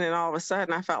 And then all of a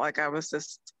sudden I felt like I was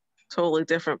this totally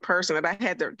different person that I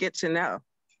had to get to know.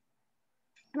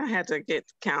 And I had to get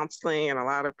counseling and a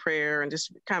lot of prayer and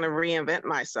just kind of reinvent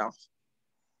myself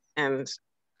and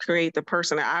create the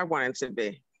person that I wanted to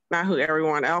be, not who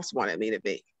everyone else wanted me to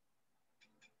be.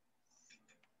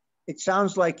 It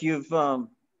sounds like you've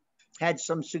had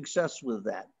some success with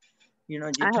that. You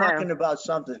know, you're talking about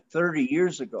something 30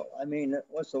 years ago. I mean, it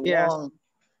was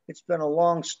it's been a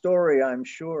long story, I'm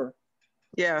sure.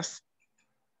 Yes.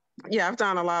 Yeah, I've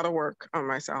done a lot of work on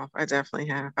myself. I definitely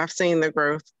have. I've seen the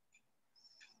growth.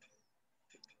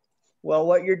 Well,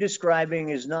 what you're describing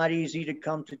is not easy to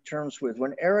come to terms with.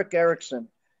 When Erik Erikson,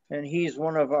 and he's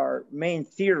one of our main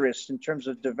theorists in terms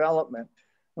of development,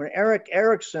 when Erik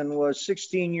Erikson was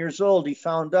 16 years old, he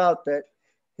found out that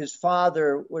his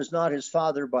father was not his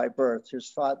father by birth.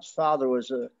 His father was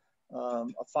a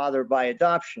father by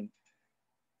adoption.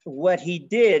 What he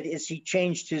did is he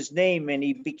changed his name and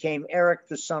he became Erik,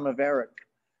 the son of Erik.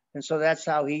 And so that's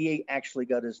how he actually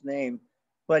got his name.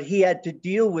 But he had to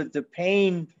deal with the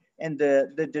pain and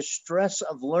the distress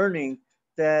of learning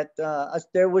that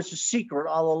there was a secret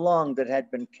all along that had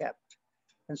been kept.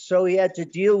 And so he had to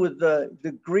deal with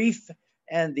the grief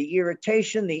and the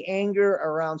irritation, the anger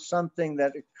around something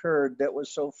that occurred that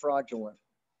was so fraudulent.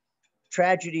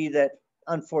 Tragedy that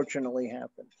unfortunately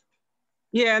happened.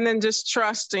 Yeah, and then just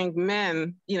trusting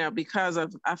men, you know, because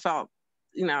of, I felt,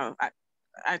 you know,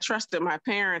 I trusted my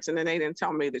parents and then they didn't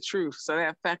tell me the truth. So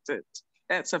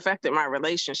that's affected my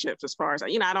relationships as far as,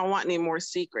 you know, I don't want any more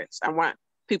secrets. I want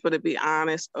people to be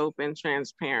honest, open,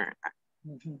 transparent.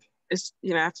 Mm-hmm. It's,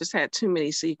 you know, I've just had too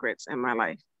many secrets in my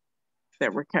life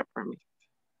that were kept from me.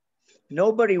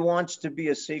 Nobody wants to be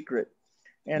a secret.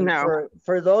 And no.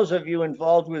 for those of you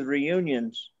involved with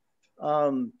reunions,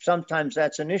 sometimes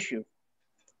that's an issue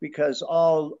because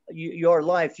your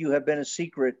life, you have been a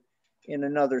secret in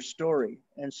another story.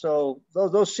 And so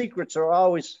those secrets are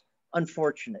always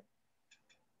unfortunate.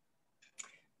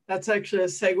 That's actually a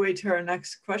segue to our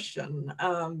next question.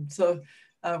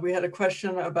 We had a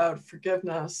question about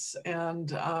forgiveness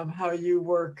and how you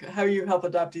help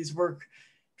adoptees work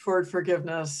toward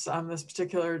forgiveness. This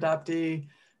particular adoptee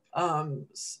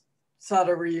sought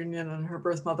a reunion and her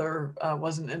birth mother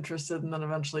wasn't interested and then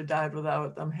eventually died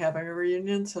without them having a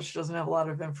reunion. So she doesn't have a lot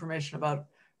of information about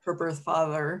her birth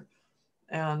father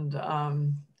and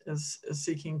is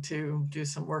seeking to do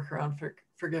some work around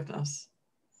forgiveness.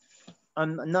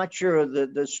 I'm not sure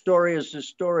the story is the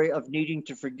story of needing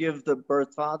to forgive the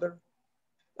birth father?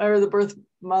 Or the birth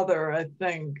mother, I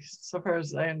think, so far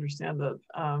as I understand it,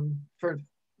 for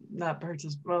not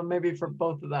well, maybe for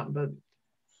both of them, but.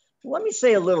 Let me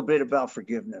say a little bit about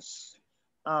forgiveness.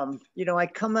 You know, I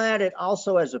come at it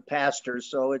also as a pastor,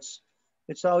 so it's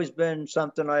always been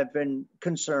something I've been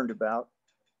concerned about.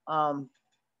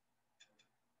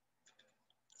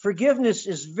 Forgiveness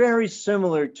is very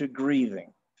similar to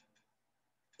grieving.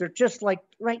 They're just like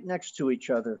right next to each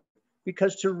other,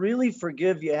 because to really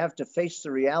forgive, you have to face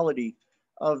the reality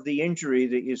of the injury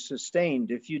that you sustained.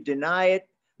 If you deny it,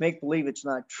 make believe it's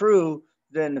not true,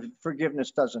 then forgiveness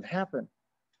doesn't happen.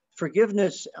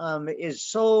 Forgiveness is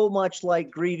so much like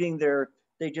grieving.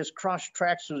 They just cross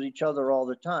tracks with each other all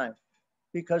the time,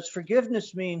 because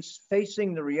forgiveness means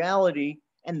facing the reality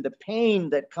and the pain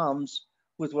that comes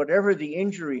with whatever the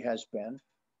injury has been,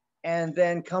 and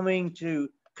then coming to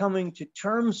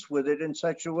terms with it in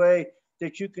such a way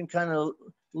that you can kind of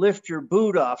lift your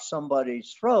boot off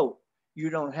somebody's throat. You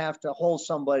don't have to hold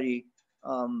somebody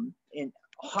in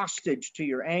hostage to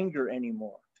your anger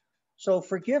anymore. So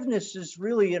forgiveness is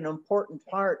really an important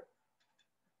part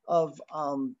of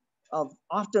often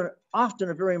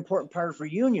a very important part of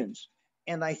reunions.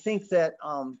 And I think that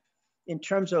in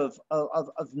terms of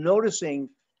noticing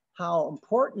how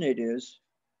important it is,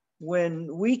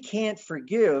 when we can't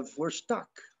forgive, we're stuck.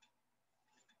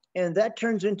 And that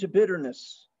turns into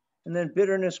bitterness. And then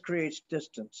bitterness creates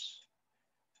distance.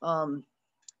 And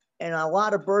a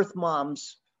lot of birth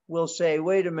moms will say,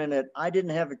 wait a minute, I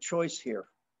didn't have a choice here.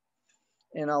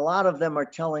 And a lot of them are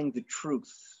telling the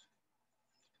truth.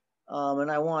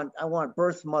 And I want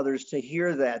birth mothers to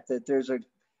hear that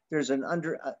there's an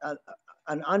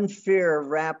unfair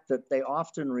rap that they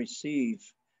often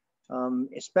receive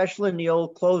especially in the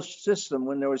old closed system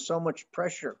when there was so much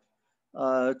pressure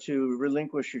to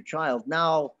relinquish your child.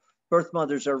 Now, birth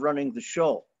mothers are running the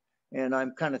show. And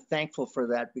I'm kind of thankful for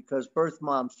that, because birth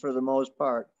moms, for the most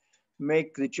part,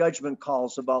 make the judgment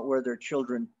calls about where their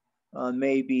children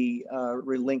may be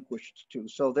relinquished to.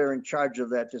 So they're in charge of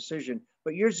that decision.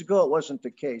 But years ago, it wasn't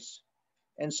the case.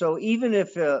 And so even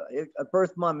if a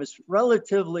birth mom is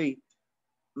relatively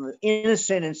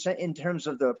innocent in terms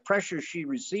of the pressure she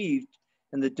received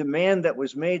and the demand that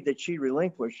was made that she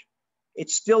relinquish,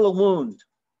 it's still a wound.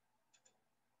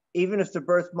 Even if the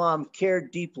birth mom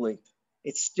cared deeply,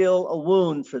 it's still a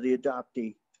wound for the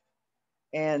adoptee.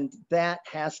 And that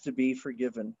has to be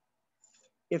forgiven.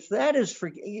 If that is,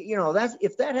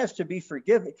 if that has to be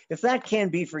forgiven, if that can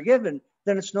be forgiven,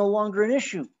 then it's no longer an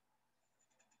issue.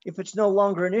 If it's no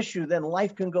longer an issue, then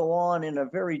life can go on in a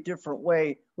very different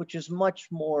way, which is much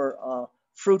more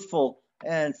fruitful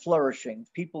and flourishing.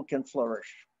 People can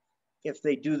flourish if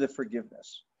they do the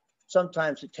forgiveness.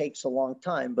 Sometimes it takes a long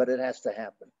time, but it has to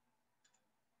happen.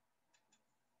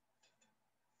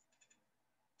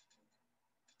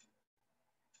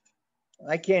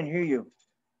 I can't hear you.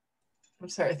 I'm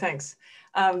sorry, thanks.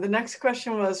 The next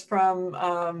question was from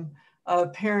a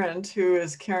parent who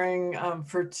is caring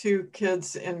for two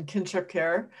kids in kinship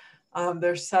care.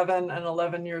 They're 7 and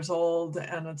 11 years old,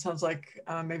 and it sounds like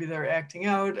maybe they're acting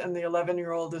out, and the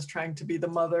 11-year-old is trying to be the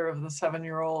mother of the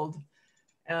 7-year-old.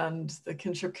 And the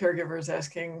kinship caregiver is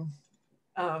asking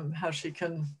how she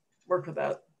can work with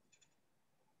that.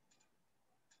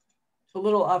 A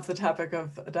little off the topic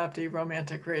of adoptee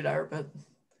romantic radar, but.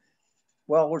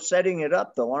 Well, we're setting it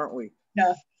up though, aren't we?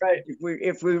 Yeah, right.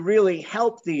 If we really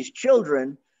help these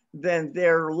children, then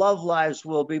their love lives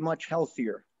will be much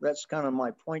healthier. That's kind of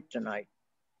my point tonight.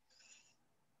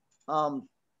 A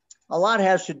lot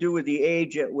has to do with the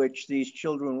age at which these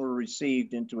children were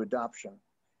received into adoption.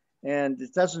 And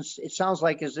it sounds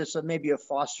like, is this maybe a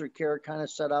foster care kind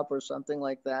of setup or something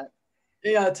like that?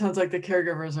 Yeah, it sounds like the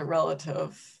caregiver is a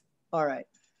relative. All right.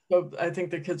 So I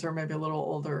think the kids are maybe a little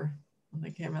older when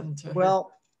they came into.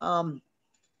 Well, the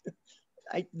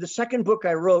second book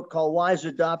I wrote, called Wise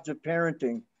Adoptive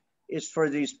Parenting, is for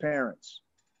these parents.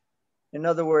 In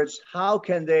other words, how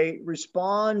can they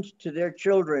respond to their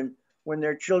children when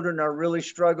their children are really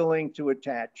struggling to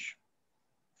attach?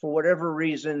 For whatever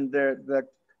reason,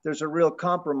 there's a real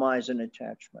compromise in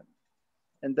attachment.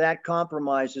 And that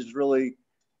compromise is really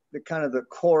the kind of the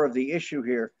core of the issue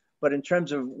here. But in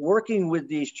terms of working with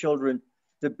these children,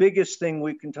 the biggest thing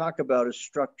we can talk about is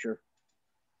structure.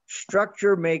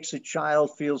 Structure makes a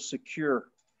child feel secure.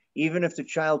 Even if the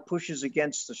child pushes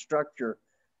against the structure,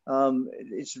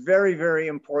 it's very, very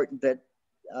important that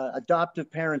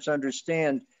adoptive parents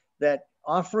understand that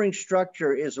offering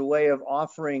structure is a way of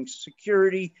offering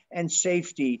security and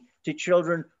safety to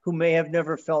children who may have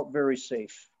never felt very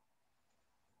safe.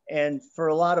 And for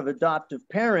a lot of adoptive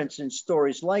parents in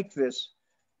stories like this,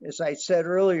 as I said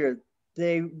earlier,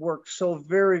 they work so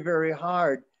very, very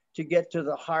hard to get to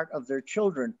the heart of their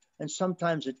children. And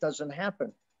sometimes it doesn't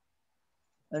happen.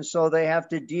 And so they have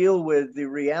to deal with the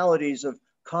realities of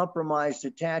compromised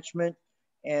attachment.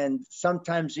 And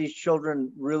sometimes these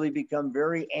children really become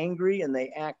very angry and they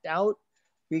act out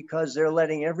because they're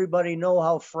letting everybody know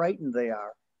how frightened they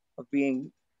are of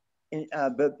being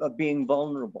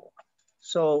vulnerable.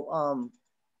 So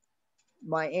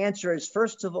my answer is,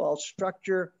 first of all,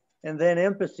 structure and then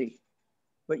empathy.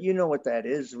 But you know what that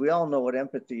is. We all know what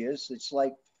empathy is. It's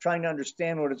like trying to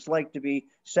understand what it's like to be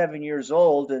 7 years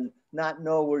old and not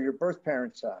know where your birth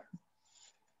parents are.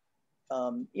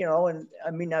 And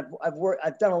I mean,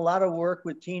 I've done a lot of work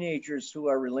with teenagers who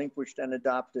are relinquished and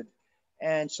adopted.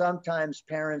 And sometimes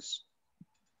parents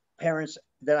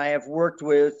that I have worked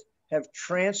with have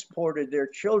transported their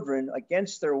children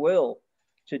against their will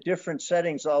to different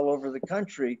settings all over the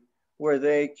country where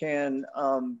they can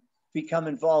become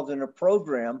involved in a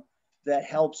program that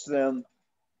helps them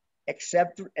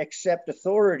accept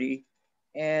authority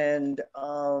and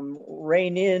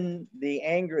rein in the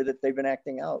anger that they've been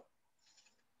acting out.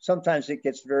 Sometimes it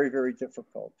gets very, very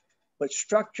difficult. But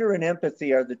structure and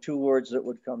empathy are the two words that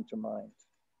would come to mind.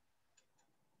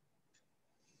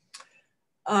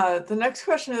 The next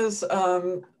question is,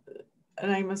 and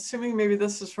I'm assuming maybe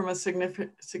this is from a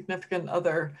significant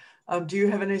other. Do you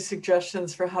have any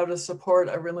suggestions for how to support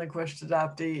a relinquished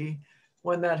adoptee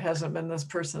when that hasn't been this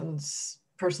person's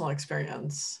personal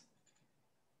experience?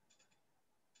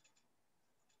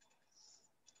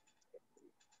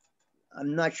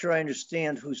 I'm not sure I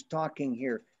understand who's talking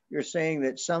here. You're saying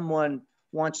that someone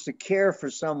wants to care for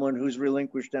someone who's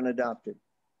relinquished and adopted.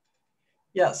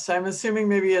 Yes, I'm assuming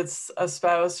maybe it's a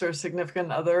spouse or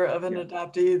significant other of an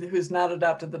adoptee who's not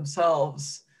adopted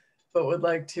themselves, but would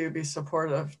like to be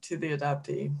supportive to the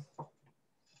adoptee.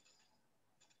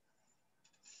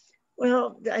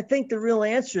 Well, I think the real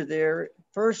answer there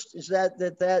first is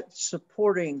that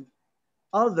supporting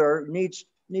other needs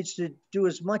to do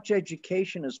as much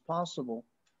education as possible,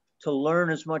 to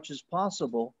learn as much as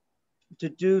possible, to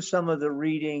do some of the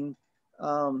reading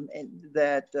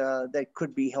that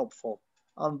could be helpful.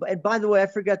 And by the way, I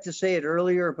forgot to say it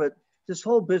earlier, but this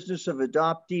whole business of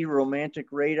adoptee romantic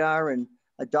radar and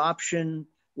adoption,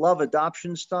 love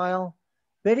adoption style.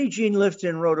 Betty Jean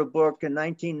Lifton wrote a book in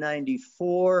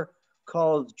 1994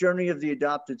 called Journey of the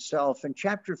Adopted Self. And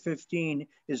chapter 15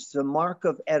 is The Mark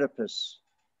of Oedipus.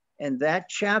 And that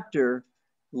chapter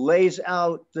lays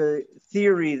out the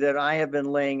theory that I have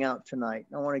been laying out tonight.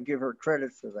 I want to give her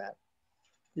credit for that.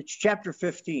 It's chapter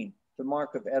 15, The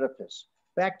Mark of Oedipus.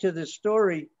 Back to this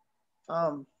story.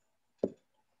 How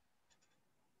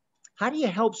do you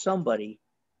help somebody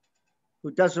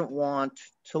who doesn't want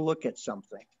to look at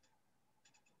something?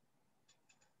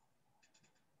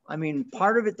 I mean,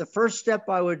 part of it, the first step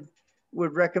I would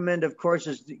recommend, of course,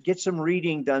 is to get some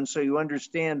reading done so you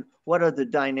understand what are the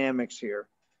dynamics here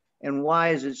and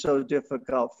why is it so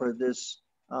difficult for this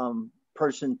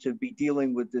person to be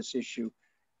dealing with this issue.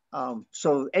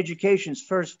 So education's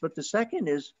first, but the second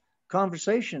is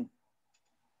conversation.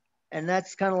 And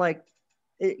that's kind of like,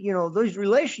 you know, those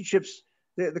relationships,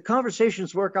 the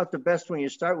conversations work out the best when you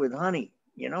start with honey,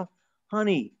 you know,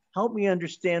 honey, help me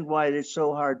understand why it's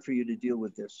so hard for you to deal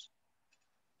with this.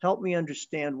 Help me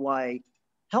understand what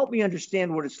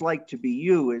it's like to be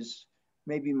you is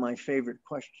maybe my favorite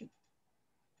question.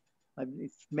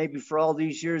 Maybe for all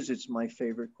these years, it's my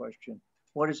favorite question.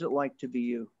 What is it like to be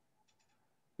you?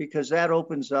 Because that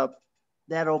opens up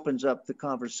the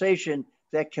conversation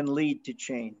that can lead to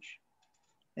change.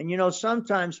 And you know,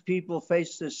 sometimes people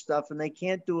face this stuff and they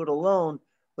can't do it alone,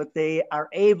 but they are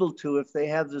able to if they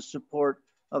have the support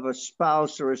of a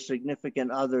spouse or a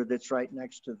significant other that's right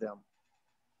next to them.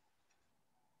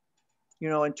 You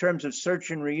know, in terms of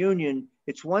search and reunion,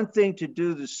 it's one thing to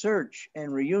do the search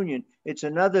and reunion. It's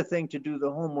another thing to do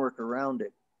the homework around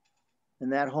it.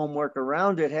 And that homework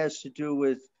around it has to do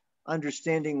with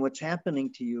understanding what's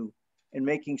happening to you and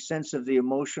making sense of the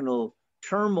emotional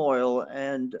turmoil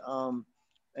and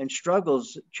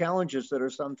struggles, challenges that are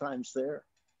sometimes there.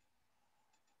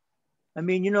 I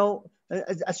mean, you know,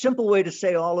 a simple way to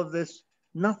say all of this,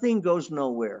 nothing goes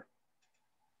nowhere.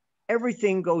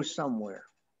 Everything goes somewhere.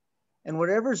 And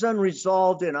whatever's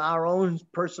unresolved in our own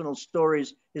personal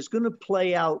stories is going to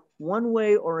play out one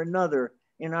way or another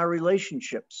in our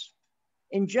relationships,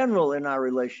 in general in our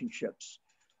relationships.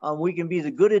 We can be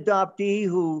the good adoptee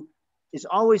who is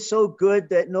always so good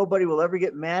that nobody will ever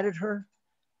get mad at her.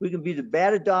 We can be the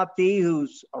bad adoptee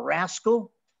who's a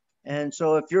rascal. And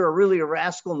so if you're really a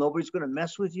rascal, nobody's going to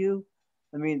mess with you.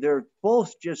 I mean, they're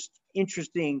both just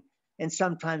interesting and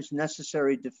sometimes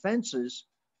necessary defenses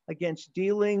against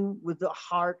dealing with the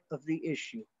heart of the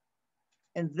issue.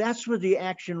 And that's where the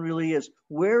action really is.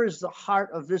 Where is the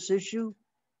heart of this issue?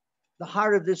 The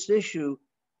heart of this issue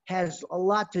has a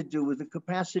lot to do with the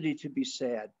capacity to be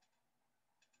sad.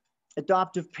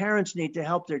 Adoptive parents need to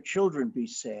help their children be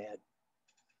sad.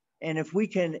 And if we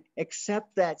can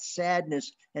accept that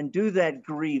sadness and do that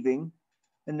grieving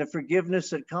and the forgiveness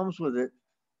that comes with it,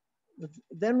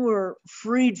 then we're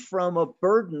freed from a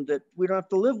burden that we don't have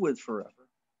to live with forever.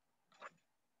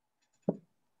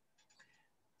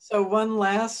 So one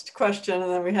last question,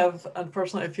 and then we have,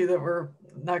 unfortunately, a few that we're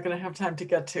not going to have time to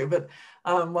get to. But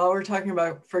while we're talking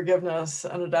about forgiveness,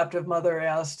 an adoptive mother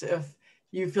asked if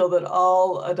you feel that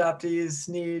all adoptees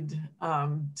need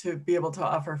to be able to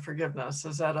offer forgiveness.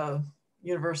 Is that a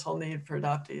universal need for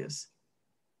adoptees?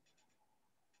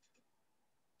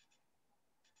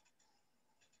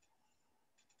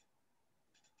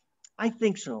 I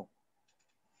think so.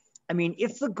 I mean,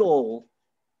 if the goal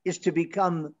is to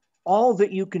become all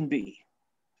that you can be,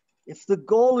 if the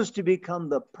goal is to become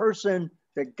the person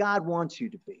that God wants you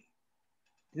to be,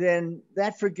 then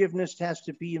that forgiveness has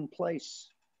to be in place.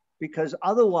 Because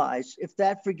otherwise, if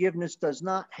that forgiveness does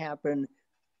not happen,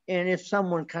 and if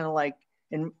someone kind of like,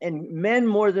 and men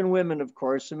more than women, of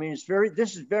course, I mean,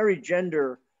 this is very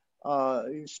gender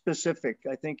specific.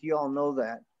 I think you all know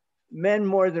that. Men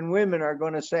more than women are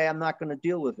going to say, I'm not going to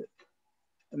deal with it.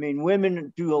 I mean,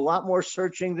 women do a lot more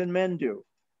searching than men do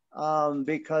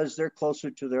because they're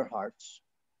closer to their hearts.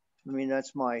 I mean,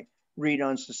 that's my read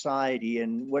on society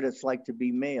and what it's like to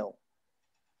be male.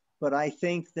 But I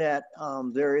think that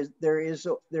there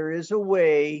is a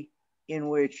way in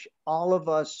which all of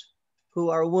us who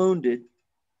are wounded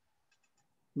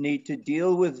need to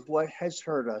deal with what has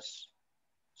hurt us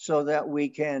so that we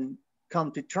can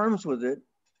come to terms with it,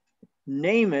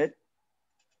 name it,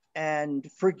 and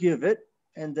forgive it,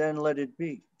 and then let it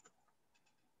be.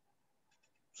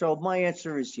 So my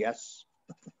answer is yes.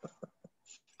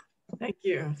 Thank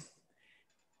you.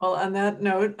 Well, on that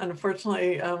note,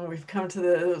 unfortunately, we've come to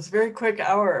this very quick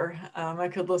hour. I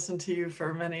could listen to you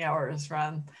for many hours,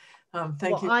 Ron.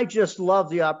 Thank you. I just love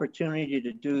the opportunity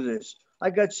to do this. I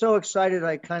got so excited,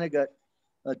 I kind of got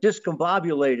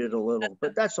discombobulated a little,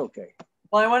 but that's okay.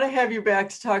 Well, I want to have you back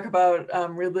to talk about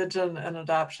religion and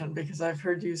adoption, because I've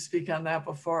heard you speak on that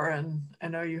before, and I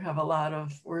know you have a lot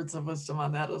of words of wisdom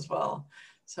on that as well.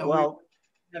 So we'll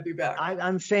have you back.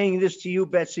 I'm saying this to you,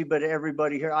 Betsy, but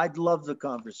everybody here, I'd love the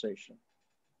conversation.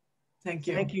 Thank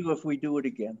you. Thank you if we do it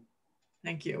again.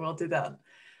 Thank you. We'll do that.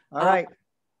 All right.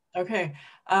 Okay.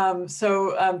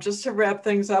 Just to wrap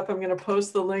things up, I'm going to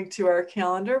post the link to our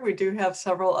calendar. We do have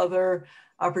several other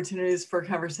opportunities for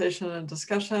conversation and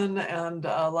discussion, and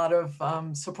a lot of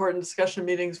support and discussion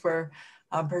meetings where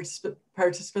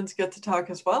participants get to talk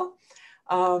as well.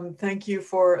 Thank you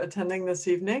for attending this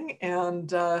evening.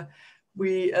 And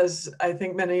we, as I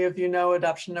think many of you know,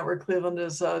 Adoption Network Cleveland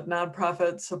is a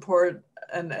nonprofit support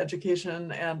and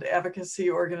education and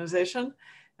advocacy organization.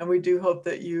 And we do hope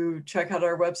that you check out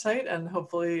our website and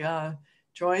hopefully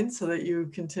join so that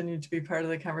you continue to be part of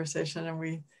the conversation. And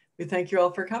we thank you all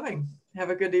for coming. Have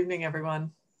a good evening,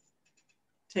 everyone.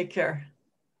 Take care.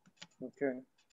 Okay.